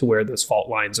passed to where those fault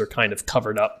lines are kind of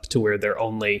covered up to where they're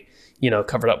only,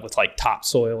 covered up with like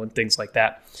topsoil and things like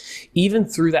that, even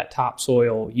through that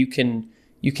topsoil, you can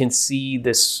see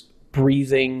this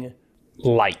breathing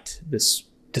light, this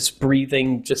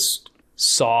breathing, just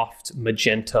soft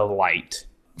magenta light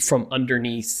from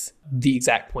underneath the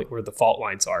exact point where the fault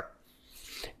lines are.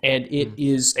 And it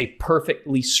is a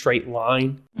perfectly straight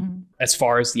line as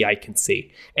far as the eye can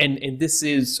see. And this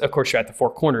is, of course, you're at the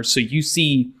four corners, so you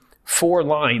see 4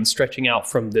 lines stretching out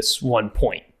from this one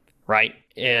point, right?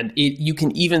 And you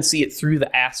can even see it through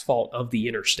the asphalt of the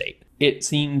interstate.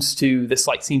 this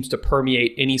light seems to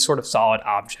permeate any sort of solid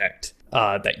object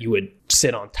that you would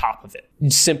sit on top of it,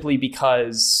 simply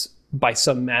because by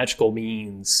some magical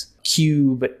means,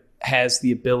 Cube has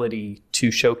the ability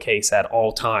to showcase at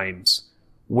all times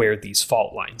where these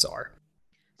fault lines are.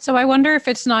 So I wonder if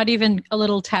it's not even a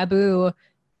little taboo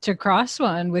to cross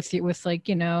one with like,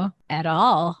 at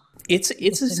all. It's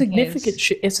a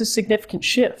significant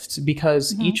shift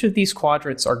because each of these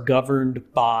quadrants are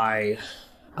governed by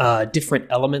different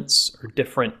elements or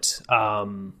different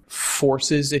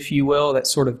forces, if you will, that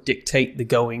sort of dictate the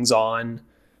goings on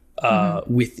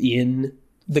within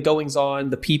the goings on,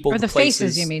 the people, or the places,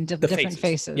 faces. You mean the different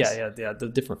faces? Yeah, the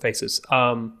different faces.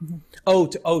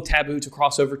 Taboo to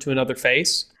cross over to another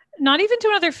face. Not even to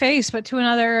another face, but to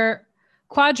another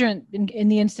quadrant. In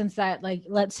the instance that, like,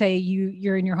 let's say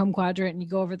you're in your home quadrant and you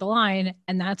go over the line,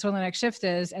 and that's when the next shift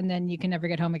is, and then you can never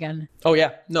get home again. Oh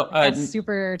yeah, no, that's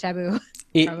super taboo.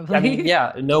 Probably. I mean,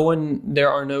 yeah, there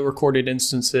are no recorded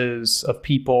instances of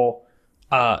people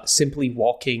simply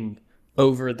walking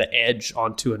over the edge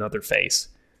onto another face.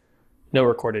 No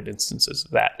recorded instances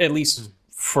of that, at least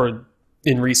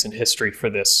in recent history for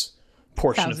this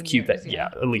portion of Cube. At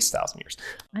least 1,000 years.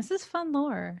 This is fun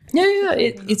lore. Yeah,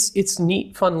 it's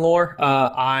neat, fun lore.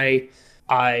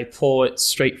 I pull it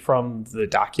straight from the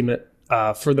document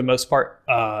for the most part.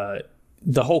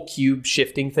 The whole cube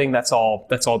shifting thing, that's all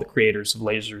the creators of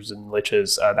Lasers and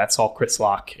Liches. That's all Chris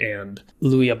Locke and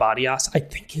Louis Abadias. I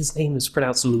think his name is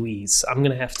pronounced Louise. I'm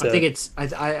gonna have to.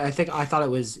 I thought it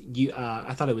was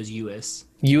US.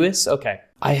 US? Okay.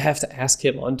 I have to ask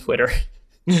him on Twitter.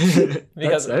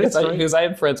 because I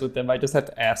am friends with them. I just have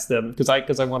to ask them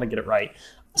because I want to get it right.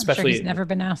 Especially, I'm sure he's never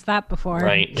been asked that before.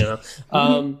 Right.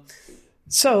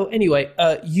 So anyway,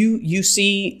 you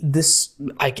see this,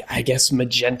 I guess,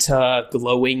 magenta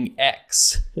glowing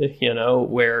X,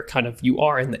 where kind of you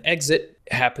are, and the exit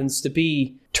happens to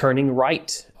be turning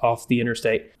right off the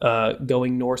interstate,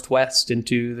 going northwest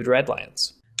into the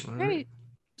Dreadlands. Great.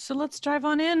 So let's drive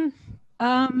on in.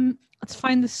 Let's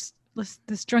find this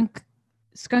drunk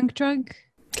skunk drunk.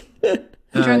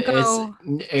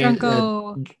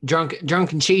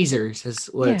 Drunken cheesers is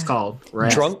what it's called.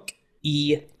 Right? Drunk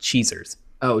cheesers.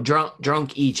 Oh,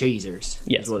 drunk cheesers.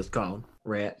 Yes, is what it's called.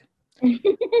 Rat.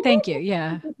 Thank you.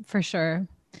 Yeah, for sure.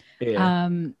 Yeah.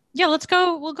 Let's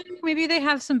go. We'll go. Maybe they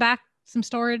have some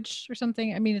storage or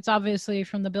something. I mean, it's obviously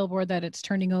from the billboard that it's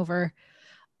turning over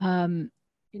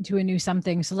into a new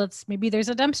something. So maybe there's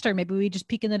a dumpster. Maybe we just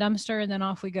peek in the dumpster and then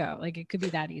off we go. Like, it could be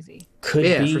that easy. Could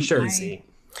be for sure.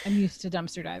 I'm used to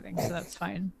dumpster diving, so that's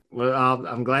fine. Well,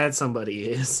 I'm glad somebody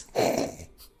is.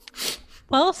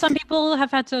 Well, some people have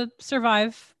had to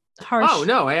survive harsh. Oh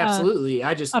no, absolutely.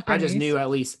 I just knew at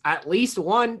least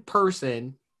one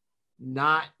person,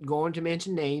 not going to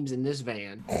mention names, in this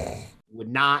van would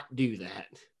not do that.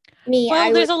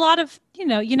 There's a lot of,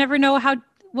 you never know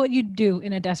what you'd do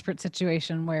in a desperate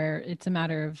situation where it's a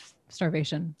matter of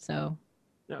starvation. So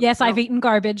I've eaten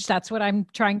garbage. That's what I'm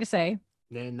trying to say.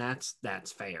 Then that's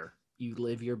fair. You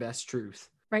live your best truth.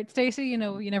 Right, Stacey? You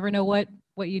never know what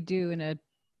you do in a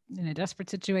desperate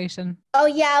situation. Oh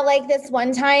yeah, like this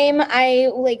one time I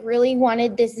really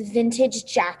wanted this vintage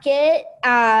jacket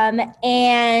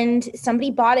and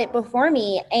somebody bought it before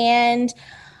me, and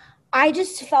I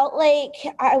just felt like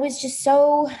I was just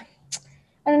so,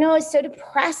 I don't know, I was so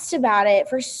depressed about it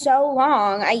for so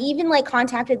long. I even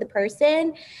contacted the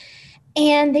person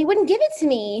and they wouldn't give it to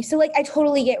me. So I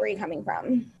totally get where you're coming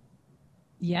from.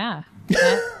 Yeah.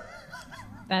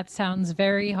 That sounds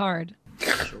very hard.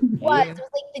 It was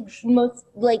the most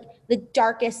the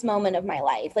darkest moment of my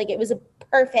life. It was a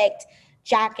perfect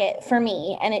jacket for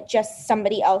me, and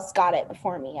somebody else got it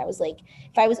before me. I was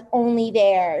if I was only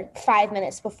there 5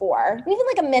 minutes before,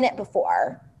 even a minute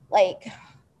before, life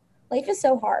is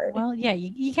so hard. Well, yeah,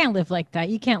 you can't live like that.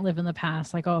 You can't live in the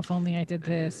past. If only I did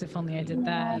this, if only I did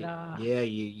that.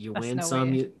 You win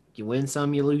some, you win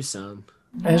some, you lose some.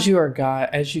 As you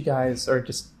guys are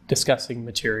just discussing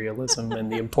materialism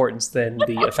and the importance, then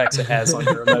the effects it has on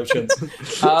your emotions,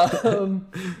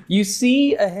 you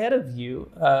see ahead of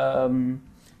you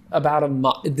about a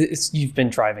mile. You've been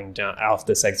driving down out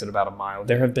this exit about a mile.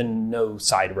 There have been no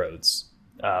side roads,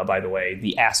 by the way.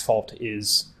 The asphalt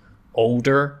is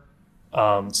older,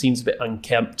 seems a bit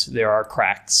unkempt. There are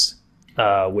cracks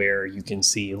where you can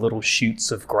see little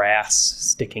shoots of grass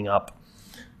sticking up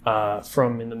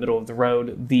from in the middle of the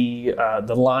road. The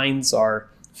lines are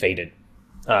faded,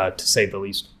 to say the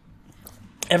least.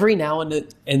 Every now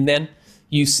and then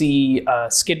you see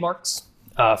skid marks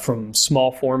from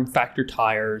small form factor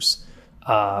tires,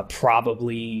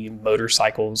 probably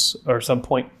motorcycles or some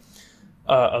point.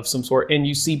 of some sort, and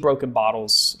you see broken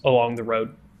bottles along the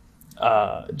road,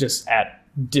 just at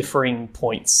differing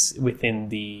points within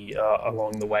the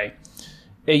along the way.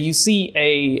 You see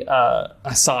a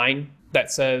sign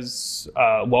that says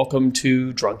 "Welcome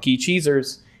to Drunky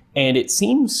Cheesers," and it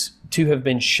seems to have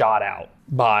been shot out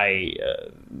by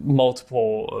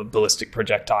multiple ballistic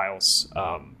projectiles.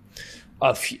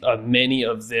 Many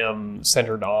of them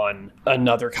centered on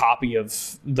another copy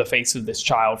of the face of this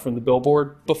child from the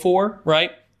billboard before,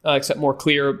 right? Except more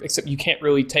clear, except you can't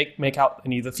really make out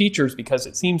any of the features because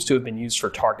it seems to have been used for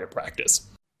target practice.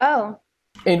 Oh.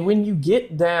 And when you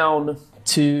get down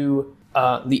to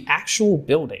the actual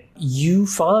building, you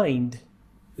find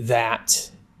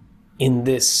that in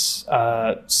this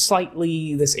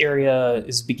this area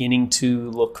is beginning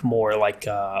to look more like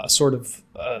a sort of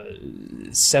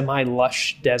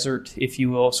semi-lush desert, if you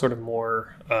will, sort of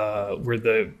more where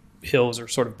the hills are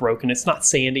sort of broken. It's not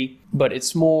sandy, but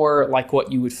it's more like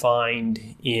what you would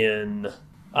find in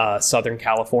Southern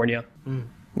California. Mm.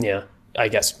 Yeah, I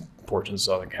guess portions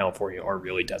of Southern California are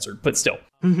really desert, but still.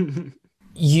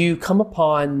 You come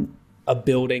upon a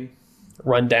building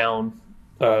run down.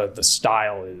 The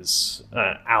style is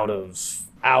out of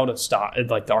style.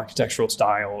 Like the architectural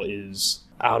style is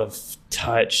out of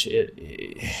touch.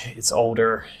 It's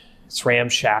older. It's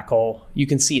ramshackle. You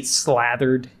can see it's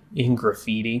slathered in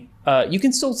graffiti. You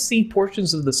can still see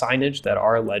portions of the signage that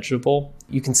are legible.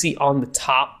 You can see on the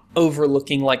top,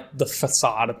 overlooking like the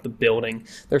facade of the building,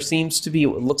 there seems to be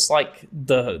what looks like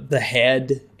the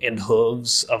head and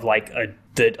hooves of like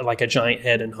a giant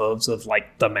head and hooves of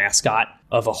like the mascot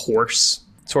of a horse,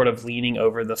 sort of leaning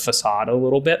over the facade a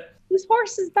little bit. Whose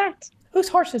horse is that? Whose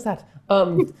horse is that?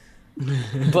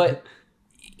 But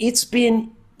it's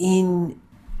been in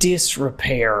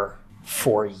disrepair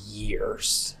for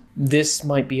years. This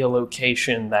might be a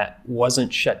location that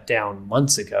wasn't shut down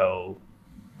months ago,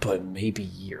 but maybe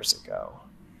years ago.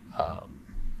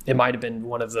 It might have been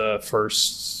one of the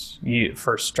first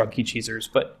Drunky Cheesers,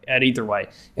 but at either way,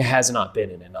 it has not been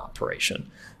in an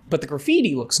operation. But the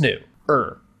graffiti looks new,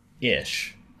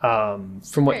 ish.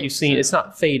 From what you've seen, it's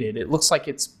not faded. It looks like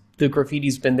the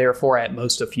graffiti's been there for at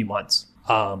most a few months.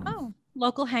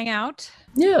 Local hangout.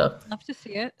 Yeah. Love to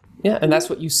see it. Yeah, and that's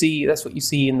what you see. That's what you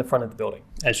see in the front of the building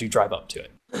as you drive up to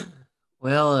it.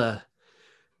 Well,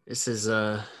 this is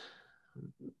a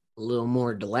little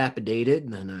more dilapidated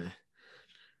than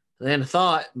I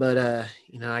thought, but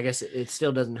I guess it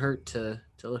still doesn't hurt to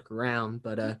look around.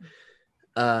 But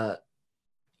me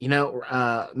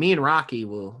and Rocky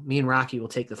will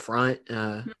take the front.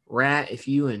 Rat, if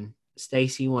you and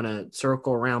Stacy want to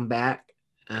circle around back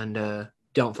and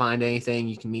don't find anything,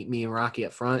 you can meet me and Rocky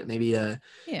up front. Maybe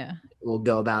we'll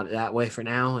go about it that way for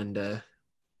now, and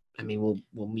we'll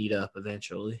meet up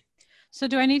eventually. So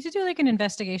do I need to do like an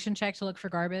investigation check to look for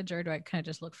garbage, or do I kind of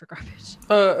just look for garbage?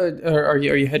 Are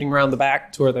you heading around the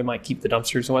back to where they might keep the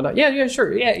dumpsters and whatnot? Yeah,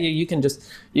 sure. Yeah, you can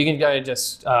just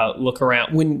look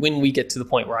around. When we get to the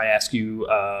point where I ask you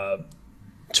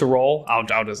to roll, I'll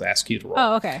just ask you to roll.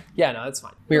 Oh, okay. Yeah, no, that's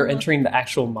fine. We are entering the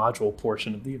actual module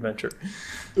portion of the adventure.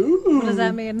 Ooh. What does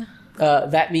that mean?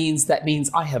 That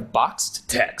means I have boxed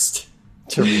text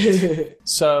to read.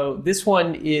 So this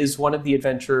one is one of the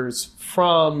adventures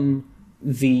from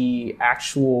the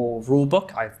actual rule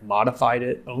book. I've modified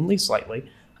it only slightly,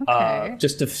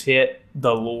 just to fit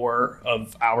the lore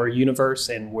of our universe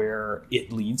and where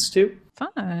it leads to.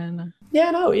 Fun.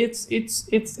 Yeah, no, it's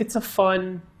a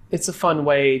fun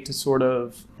way to sort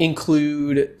of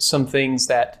include some things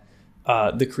that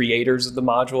the creators of the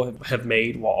module have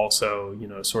made, while also,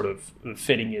 sort of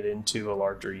fitting it into a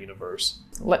larger universe.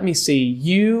 Let me see.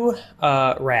 You,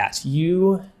 Rat,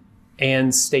 you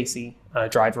and Stacy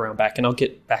drive around back, and I'll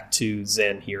get back to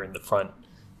Zen here in the front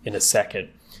in a second.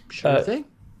 Sure thing.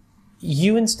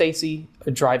 You and Stacy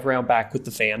drive around back with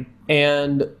the van,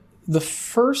 and the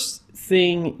first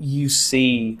thing you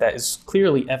see that is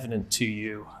clearly evident to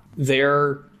you,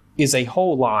 there is a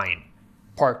whole line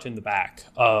parked in the back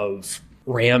of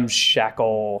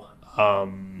ramshackle,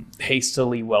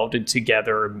 hastily welded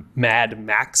together Mad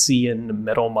Maxian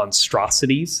metal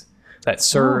monstrosities that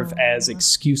serve as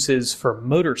excuses for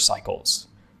motorcycles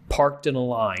parked in a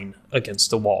line against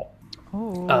the wall.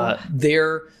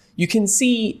 There you can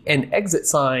see an exit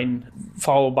sign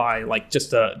followed by like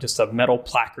just a metal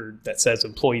placard that says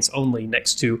employees only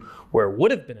next to where would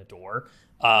have been a door.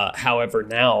 However,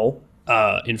 now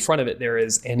in front of it, there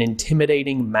is an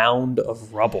intimidating mound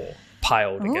of rubble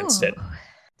piled against it.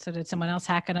 So did someone else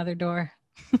hack another door?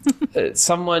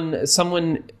 Someone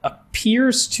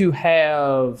appears to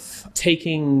have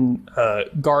taken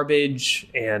garbage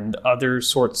and other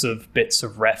sorts of bits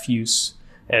of refuse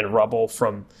and rubble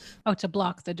from to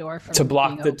block the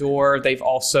door. They've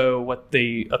also, what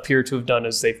they appear to have done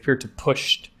is they appear to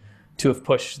have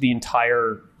pushed the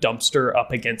entire dumpster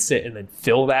up against it and then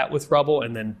fill that with rubble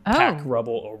and then pack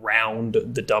rubble around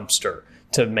the dumpster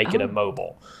to make it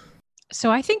immobile.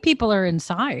 So I think people are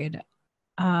inside.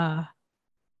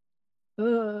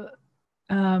 Whose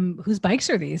bikes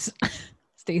are these?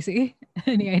 Stacy,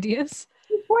 any ideas?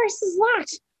 Of course is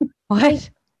locked. What?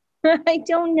 I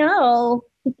don't know.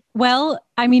 Well,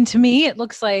 I mean, to me, it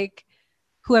looks like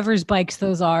whoever's bikes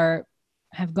those are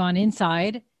have gone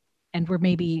inside and were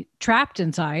maybe trapped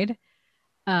inside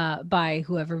by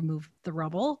whoever moved the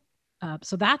rubble.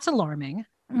 So that's alarming.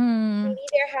 Maybe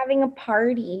they're having a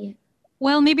party.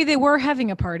 Well, maybe they were having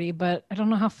a party, but I don't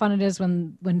know how fun it is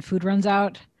when food runs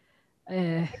out.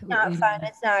 It's not fun.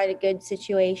 It's not a good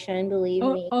situation, believe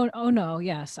me. Oh no,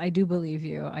 yes, I do believe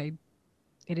you.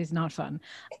 It is not fun.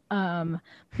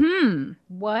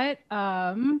 What?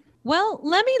 Well,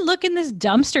 let me look in this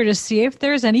dumpster to see if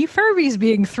there's any Furbies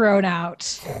being thrown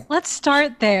out. Let's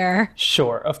start there.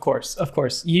 Sure, of course.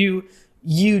 You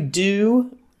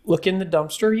do look in the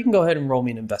dumpster. You can go ahead and roll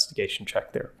me an investigation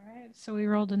check there. All right, so we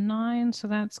rolled a 9, so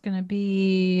that's going to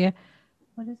be,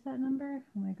 what is that number?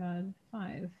 Oh my God,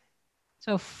 5.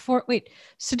 So 4, wait,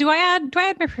 so do I add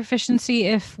my proficiency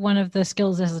if one of the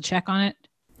skills has a check on it?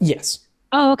 Yes.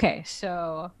 Oh, okay,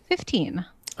 so 15.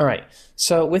 All right,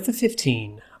 so with the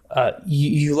 15,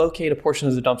 you locate a portion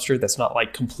of the dumpster that's not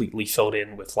like completely filled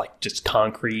in with like just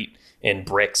concrete and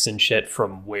bricks and shit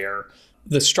from where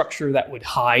the structure that would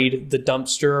hide the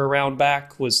dumpster around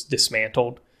back was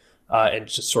dismantled and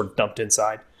just sort of dumped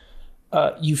inside.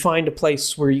 You find a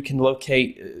place where you can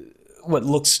locate what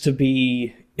looks to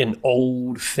be an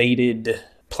old, faded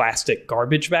plastic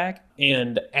garbage bag.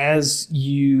 And as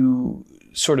you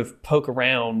sort of poke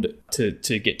around to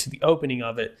get to the opening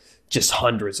of it, just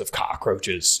hundreds of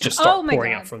cockroaches just start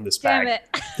pouring out from this bag.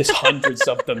 Just hundreds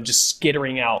of them just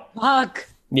skittering out. Fuck.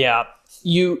 Yeah.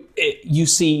 You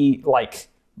see like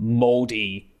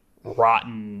moldy,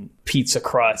 rotten pizza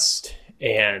crust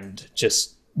and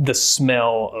just the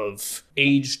smell of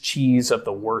aged cheese of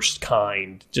the worst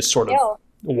kind just sort of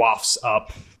wafts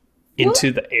up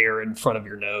into the air in front of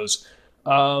your nose.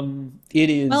 It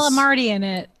is. Well, I'm already in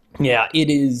it. Yeah, it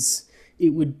is. It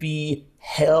would be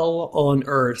hell on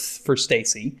earth for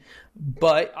Stacy,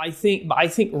 but I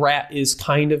think Rat is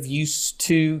kind of used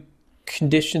to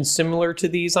conditions similar to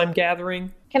these. I'm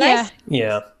gathering.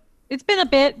 Yeah. It's been a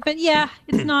bit, but yeah,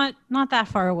 it's not that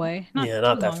far away.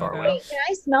 Not that far away. Wait, can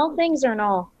I smell things or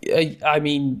no? I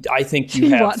mean, I think you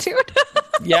have. Want to?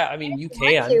 Yeah, I mean, you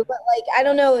can. To, but like, I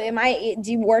don't know.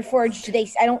 Do you word for it?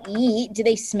 I don't eat. Do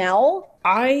they smell?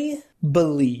 I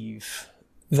believe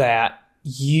that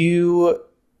you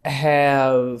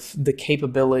have the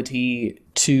capability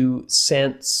to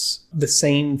sense the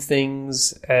same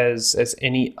things as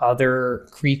any other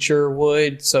creature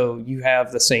would. So you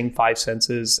have the same 5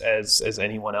 senses as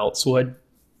anyone else would,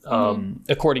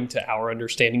 according to our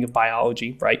understanding of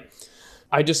biology, right?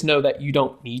 I just know that you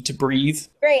don't need to breathe.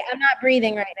 Great, I'm not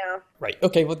breathing right now. Right.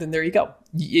 Okay, well then there you go.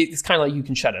 It's kind of like you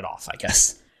can shut it off, I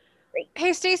guess. Great.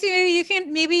 Hey, Stacy,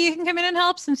 maybe you can come in and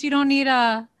help since you don't need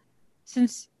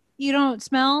since you don't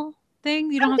smell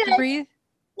thing. You don't have to breathe.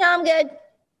 No, I'm good.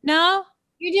 No?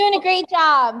 You're doing a great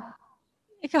job.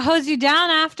 I can hose you down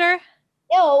after.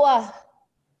 No,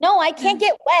 I can't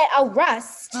get wet. I'll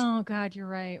rust. Oh God, you're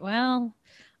right. Well,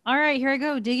 all right, here I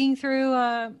go, digging through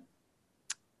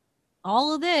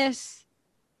all of this.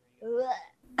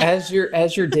 As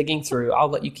you're digging through, I'll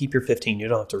let you keep your 15. You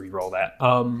don't have to re-roll that.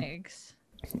 Thanks.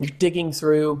 You're digging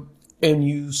through, and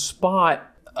you spot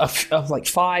like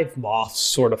 5 moths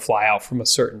sort of fly out from a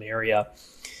certain area.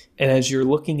 And as you're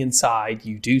looking inside,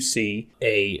 you do see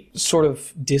a sort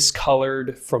of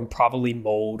discolored from probably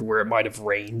mold where it might have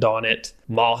rained on it,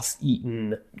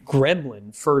 moth-eaten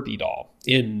gremlin Furby doll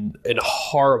in a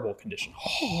horrible condition.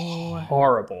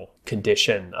 Horrible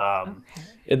condition.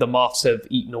 The moths have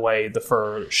eaten away the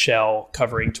fur shell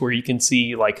covering to where you can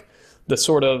see like the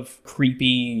sort of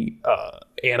creepy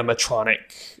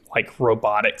animatronic like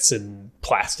robotics and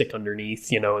plastic underneath,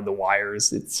 and the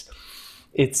wires.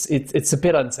 It's a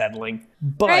bit unsettling.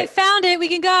 But all right, found it. We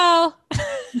can go.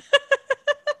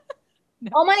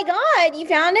 Oh my God, you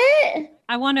found it?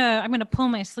 I'm gonna pull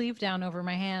my sleeve down over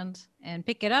my hand and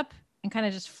pick it up and kind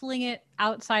of just fling it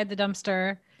outside the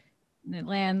dumpster, and it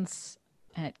lands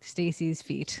at Stacy's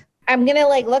feet. I'm gonna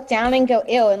like look down and go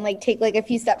ew and like take like a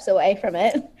few steps away from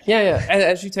it. Yeah.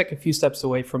 As you take a few steps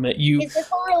away from it, Is this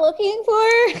what we're looking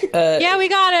for? Yeah, we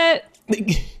got it.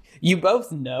 You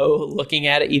both know, looking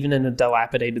at it, even in a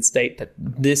dilapidated state, that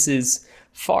this is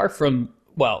far from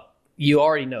well, you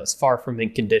already know it's far from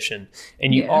mint condition,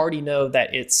 and you already know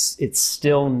that it's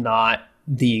still not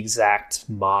the exact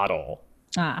model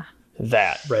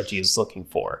that Reggie is looking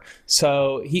for.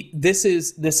 So this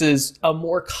is a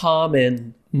more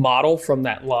common model from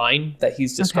that line that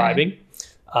he's describing.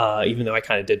 Even though I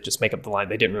kind of did just make up the line,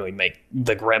 they didn't really make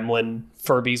the Gremlin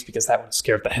Furbies because that one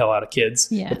scared the hell out of kids.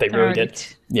 Yeah, but they really did.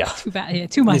 Too bad. Yeah,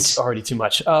 too much. It's already too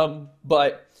much.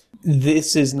 But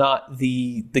this is not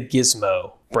the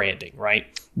Gizmo branding,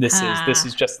 right? This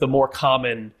is just the more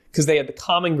common, because they had the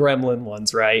common Gremlin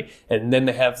ones, right? And then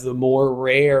they have the more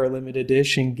rare limited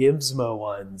edition Gizmo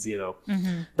ones,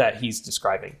 that he's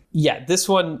describing. Yeah, this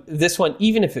one,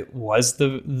 even if it was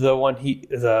the one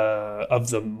of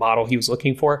the model he was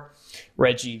looking for,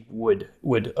 Reggie would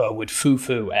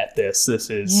foo at this. This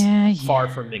is far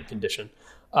from mint condition.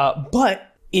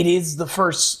 But it is the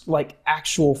first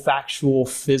actual factual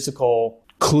physical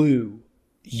clue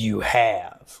you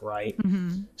have, right?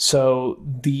 So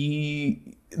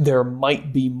there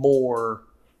might be more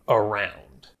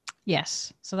around.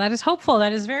 Yes. So that is hopeful.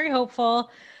 That is very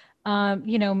hopeful.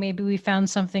 Maybe we found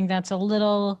something that's a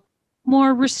little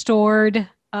more restored. Maybe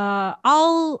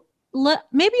I'll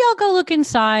go look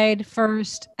inside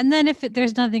first, and then if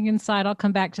there's nothing inside, I'll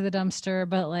come back to the dumpster.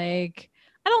 But I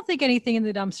don't think anything in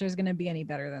the dumpster is going to be any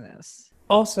better than this.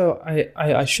 Also,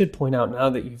 I should point out, now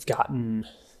that you've gotten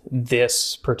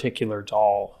this particular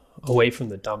doll away from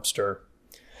the dumpster,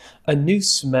 a new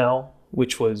smell,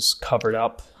 which was covered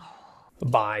up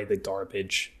by the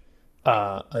garbage,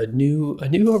 a new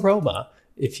aroma,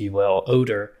 if you will,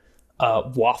 odor,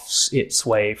 wafts its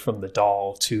way from the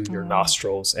doll to your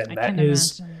nostrils, and that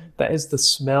is the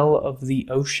smell of the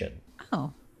ocean.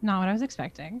 Oh, not what I was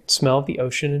expecting. Smell of the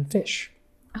ocean and fish.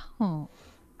 Oh,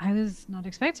 I was not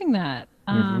expecting that.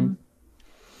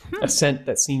 A scent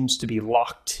that seems to be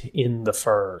locked in the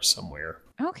fur somewhere.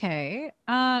 Okay.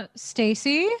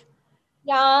 Stacy?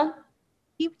 Yeah.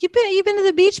 You been to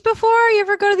the beach before? You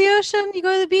ever go to the ocean? You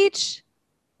go to the beach?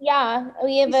 Yeah,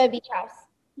 we have a beach house.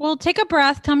 Well, take a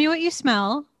breath. Tell me what you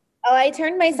smell. Oh, I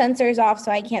turned my sensors off,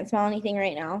 so I can't smell anything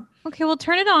right now. Okay, well,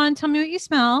 turn it on. Tell me what you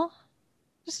smell.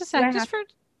 Just a sec.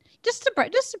 Just a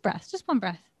breath. Just one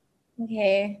breath.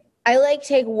 Okay. I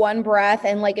take one breath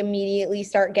and immediately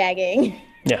start gagging.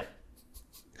 Yeah.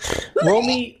 Roll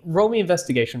me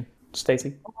investigation,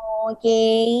 Stacy.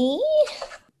 Okay.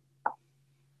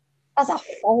 That's a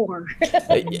 4.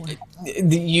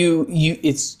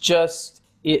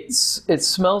 It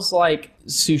smells like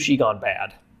sushi gone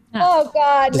bad. Oh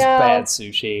God, Just no. bad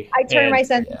sushi. I turned my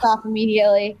sensors off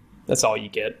immediately. That's all you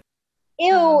get.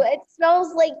 Ew, it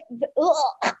smells like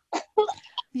ugh.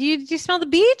 You smell the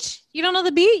beach? You don't know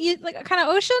the beach? You a kind of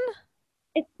ocean?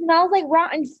 It smells like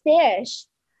rotten fish.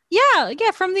 Yeah,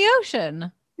 from the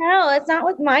ocean. No, it's not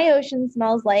what my ocean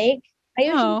smells like. I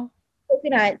usually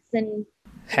coconuts and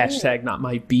 # not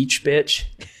my beach, bitch.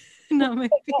 Not my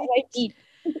beach.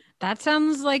 That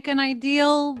sounds like an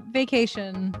ideal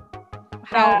vacation.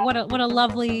 What a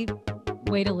lovely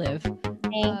way to live.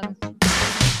 Thanks.